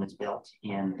room is built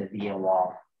in the via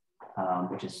wall,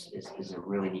 which is a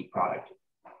really neat product.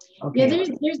 Okay. Yeah,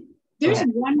 there's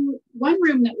one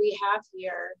room that we have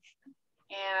here,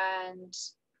 and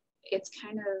it's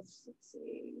kind of, let's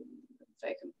see if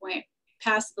I can point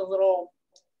past the little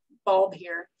bulb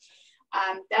here.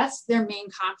 That's their main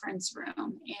conference room,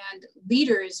 and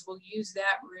leaders will use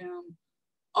that room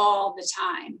all the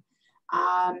time.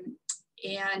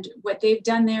 And what they've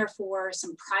done there for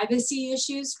some privacy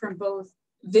issues from both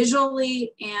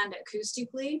visually and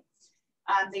acoustically,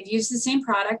 they've used the same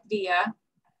product, VIA,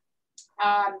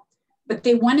 but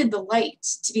they wanted the light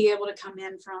to be able to come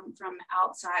in from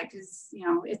outside, because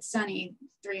it's sunny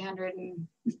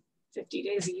 350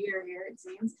 days a year here, it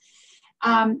seems.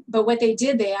 But what they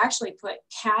did, they actually put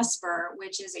Casper,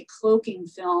 which is a cloaking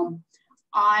film,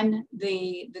 on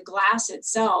the glass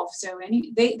itself. So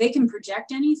they can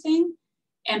project anything,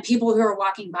 and people who are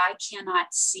walking by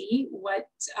cannot see what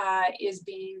is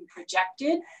being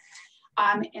projected.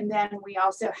 And then we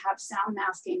also have sound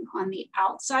masking on the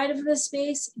outside of the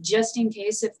space, just in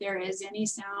case if there is any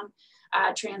sound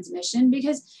transmission,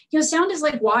 because sound is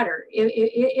like water.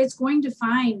 It's going to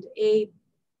find the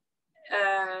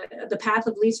path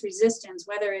of least resistance,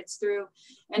 whether it's through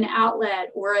an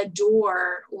outlet or a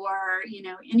door or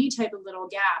any type of little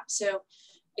gap. So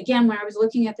again, when I was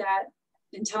looking at that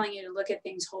and telling you to look at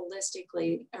things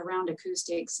holistically around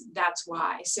acoustics, that's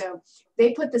why. So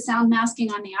they put the sound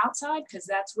masking on the outside because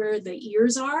that's where the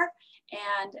ears are.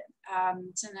 And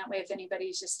so in that way, if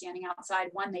anybody's just standing outside,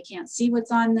 one, they can't see what's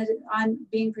on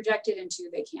being projected, and two,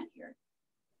 they can't hear.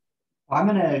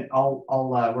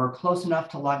 We're close enough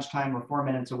to lunchtime. We're 4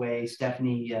 minutes away.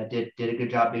 Stephanie did a good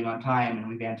job being on time, and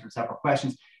we've answered several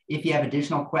questions. If you have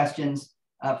additional questions,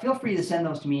 feel free to send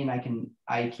those to me, and I can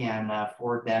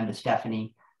forward them to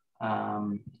Stephanie,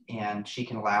 and she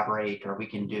can elaborate, or we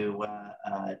can do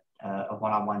a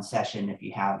one-on-one session if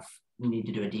you need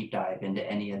to do a deep dive into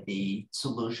any of the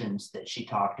solutions that she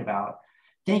talked about.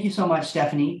 Thank you so much,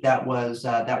 Stephanie. That was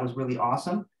really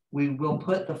awesome. We will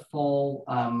put the full,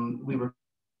 we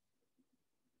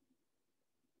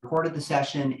recorded the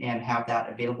session and have that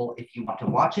available if you want to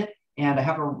watch it. And I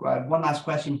have one last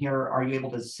question here. Are you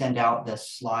able to send out the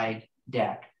slide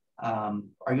deck? Are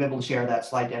you able to share that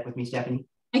slide deck with me, Stephanie?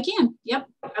 I can, yep.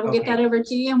 I will get that over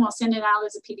to you, and we'll send it out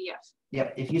as a PDF.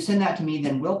 Yep, if you send that to me,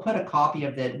 then we'll put a copy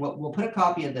of we'll put a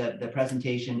copy of the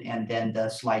presentation, and then the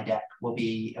slide deck will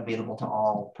be available to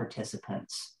all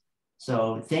participants.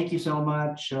 So thank you so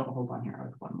much. Oh, hold on here, I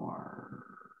have one more.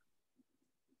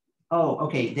 Oh,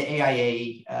 okay, the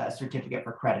AIA certificate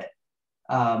for credit.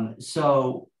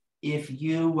 So if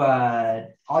you,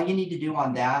 all you need to do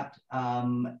on that,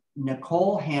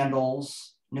 Nicole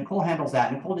handles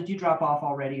that. Nicole, did you drop off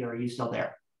already, or are you still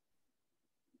there?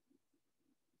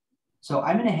 So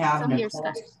I'm going to have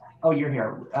Nicole. Oh, you're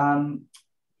here.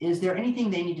 Is there anything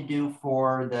they need to do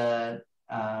for the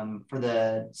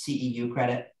CEU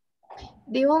credit?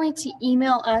 They will need to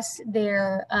email us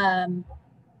their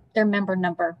member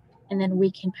number, and then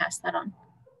we can pass that on.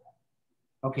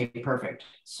 Okay, perfect.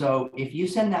 So if you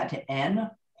send that to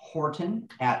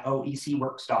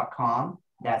nhorton@oecworks.com,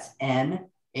 that's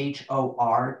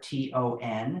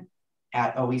NHORTON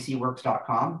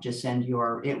 @oecworks.com. Just send it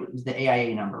was the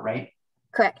AIA number, right?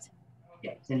 Correct.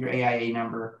 Yeah, send your AIA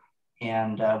number,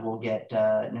 and we'll get,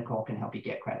 Nicole can help you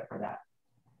get credit for that.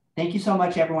 Thank you so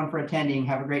much, everyone, for attending.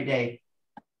 Have a great day.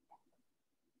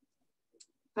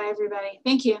 Bye, everybody.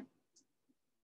 Thank you.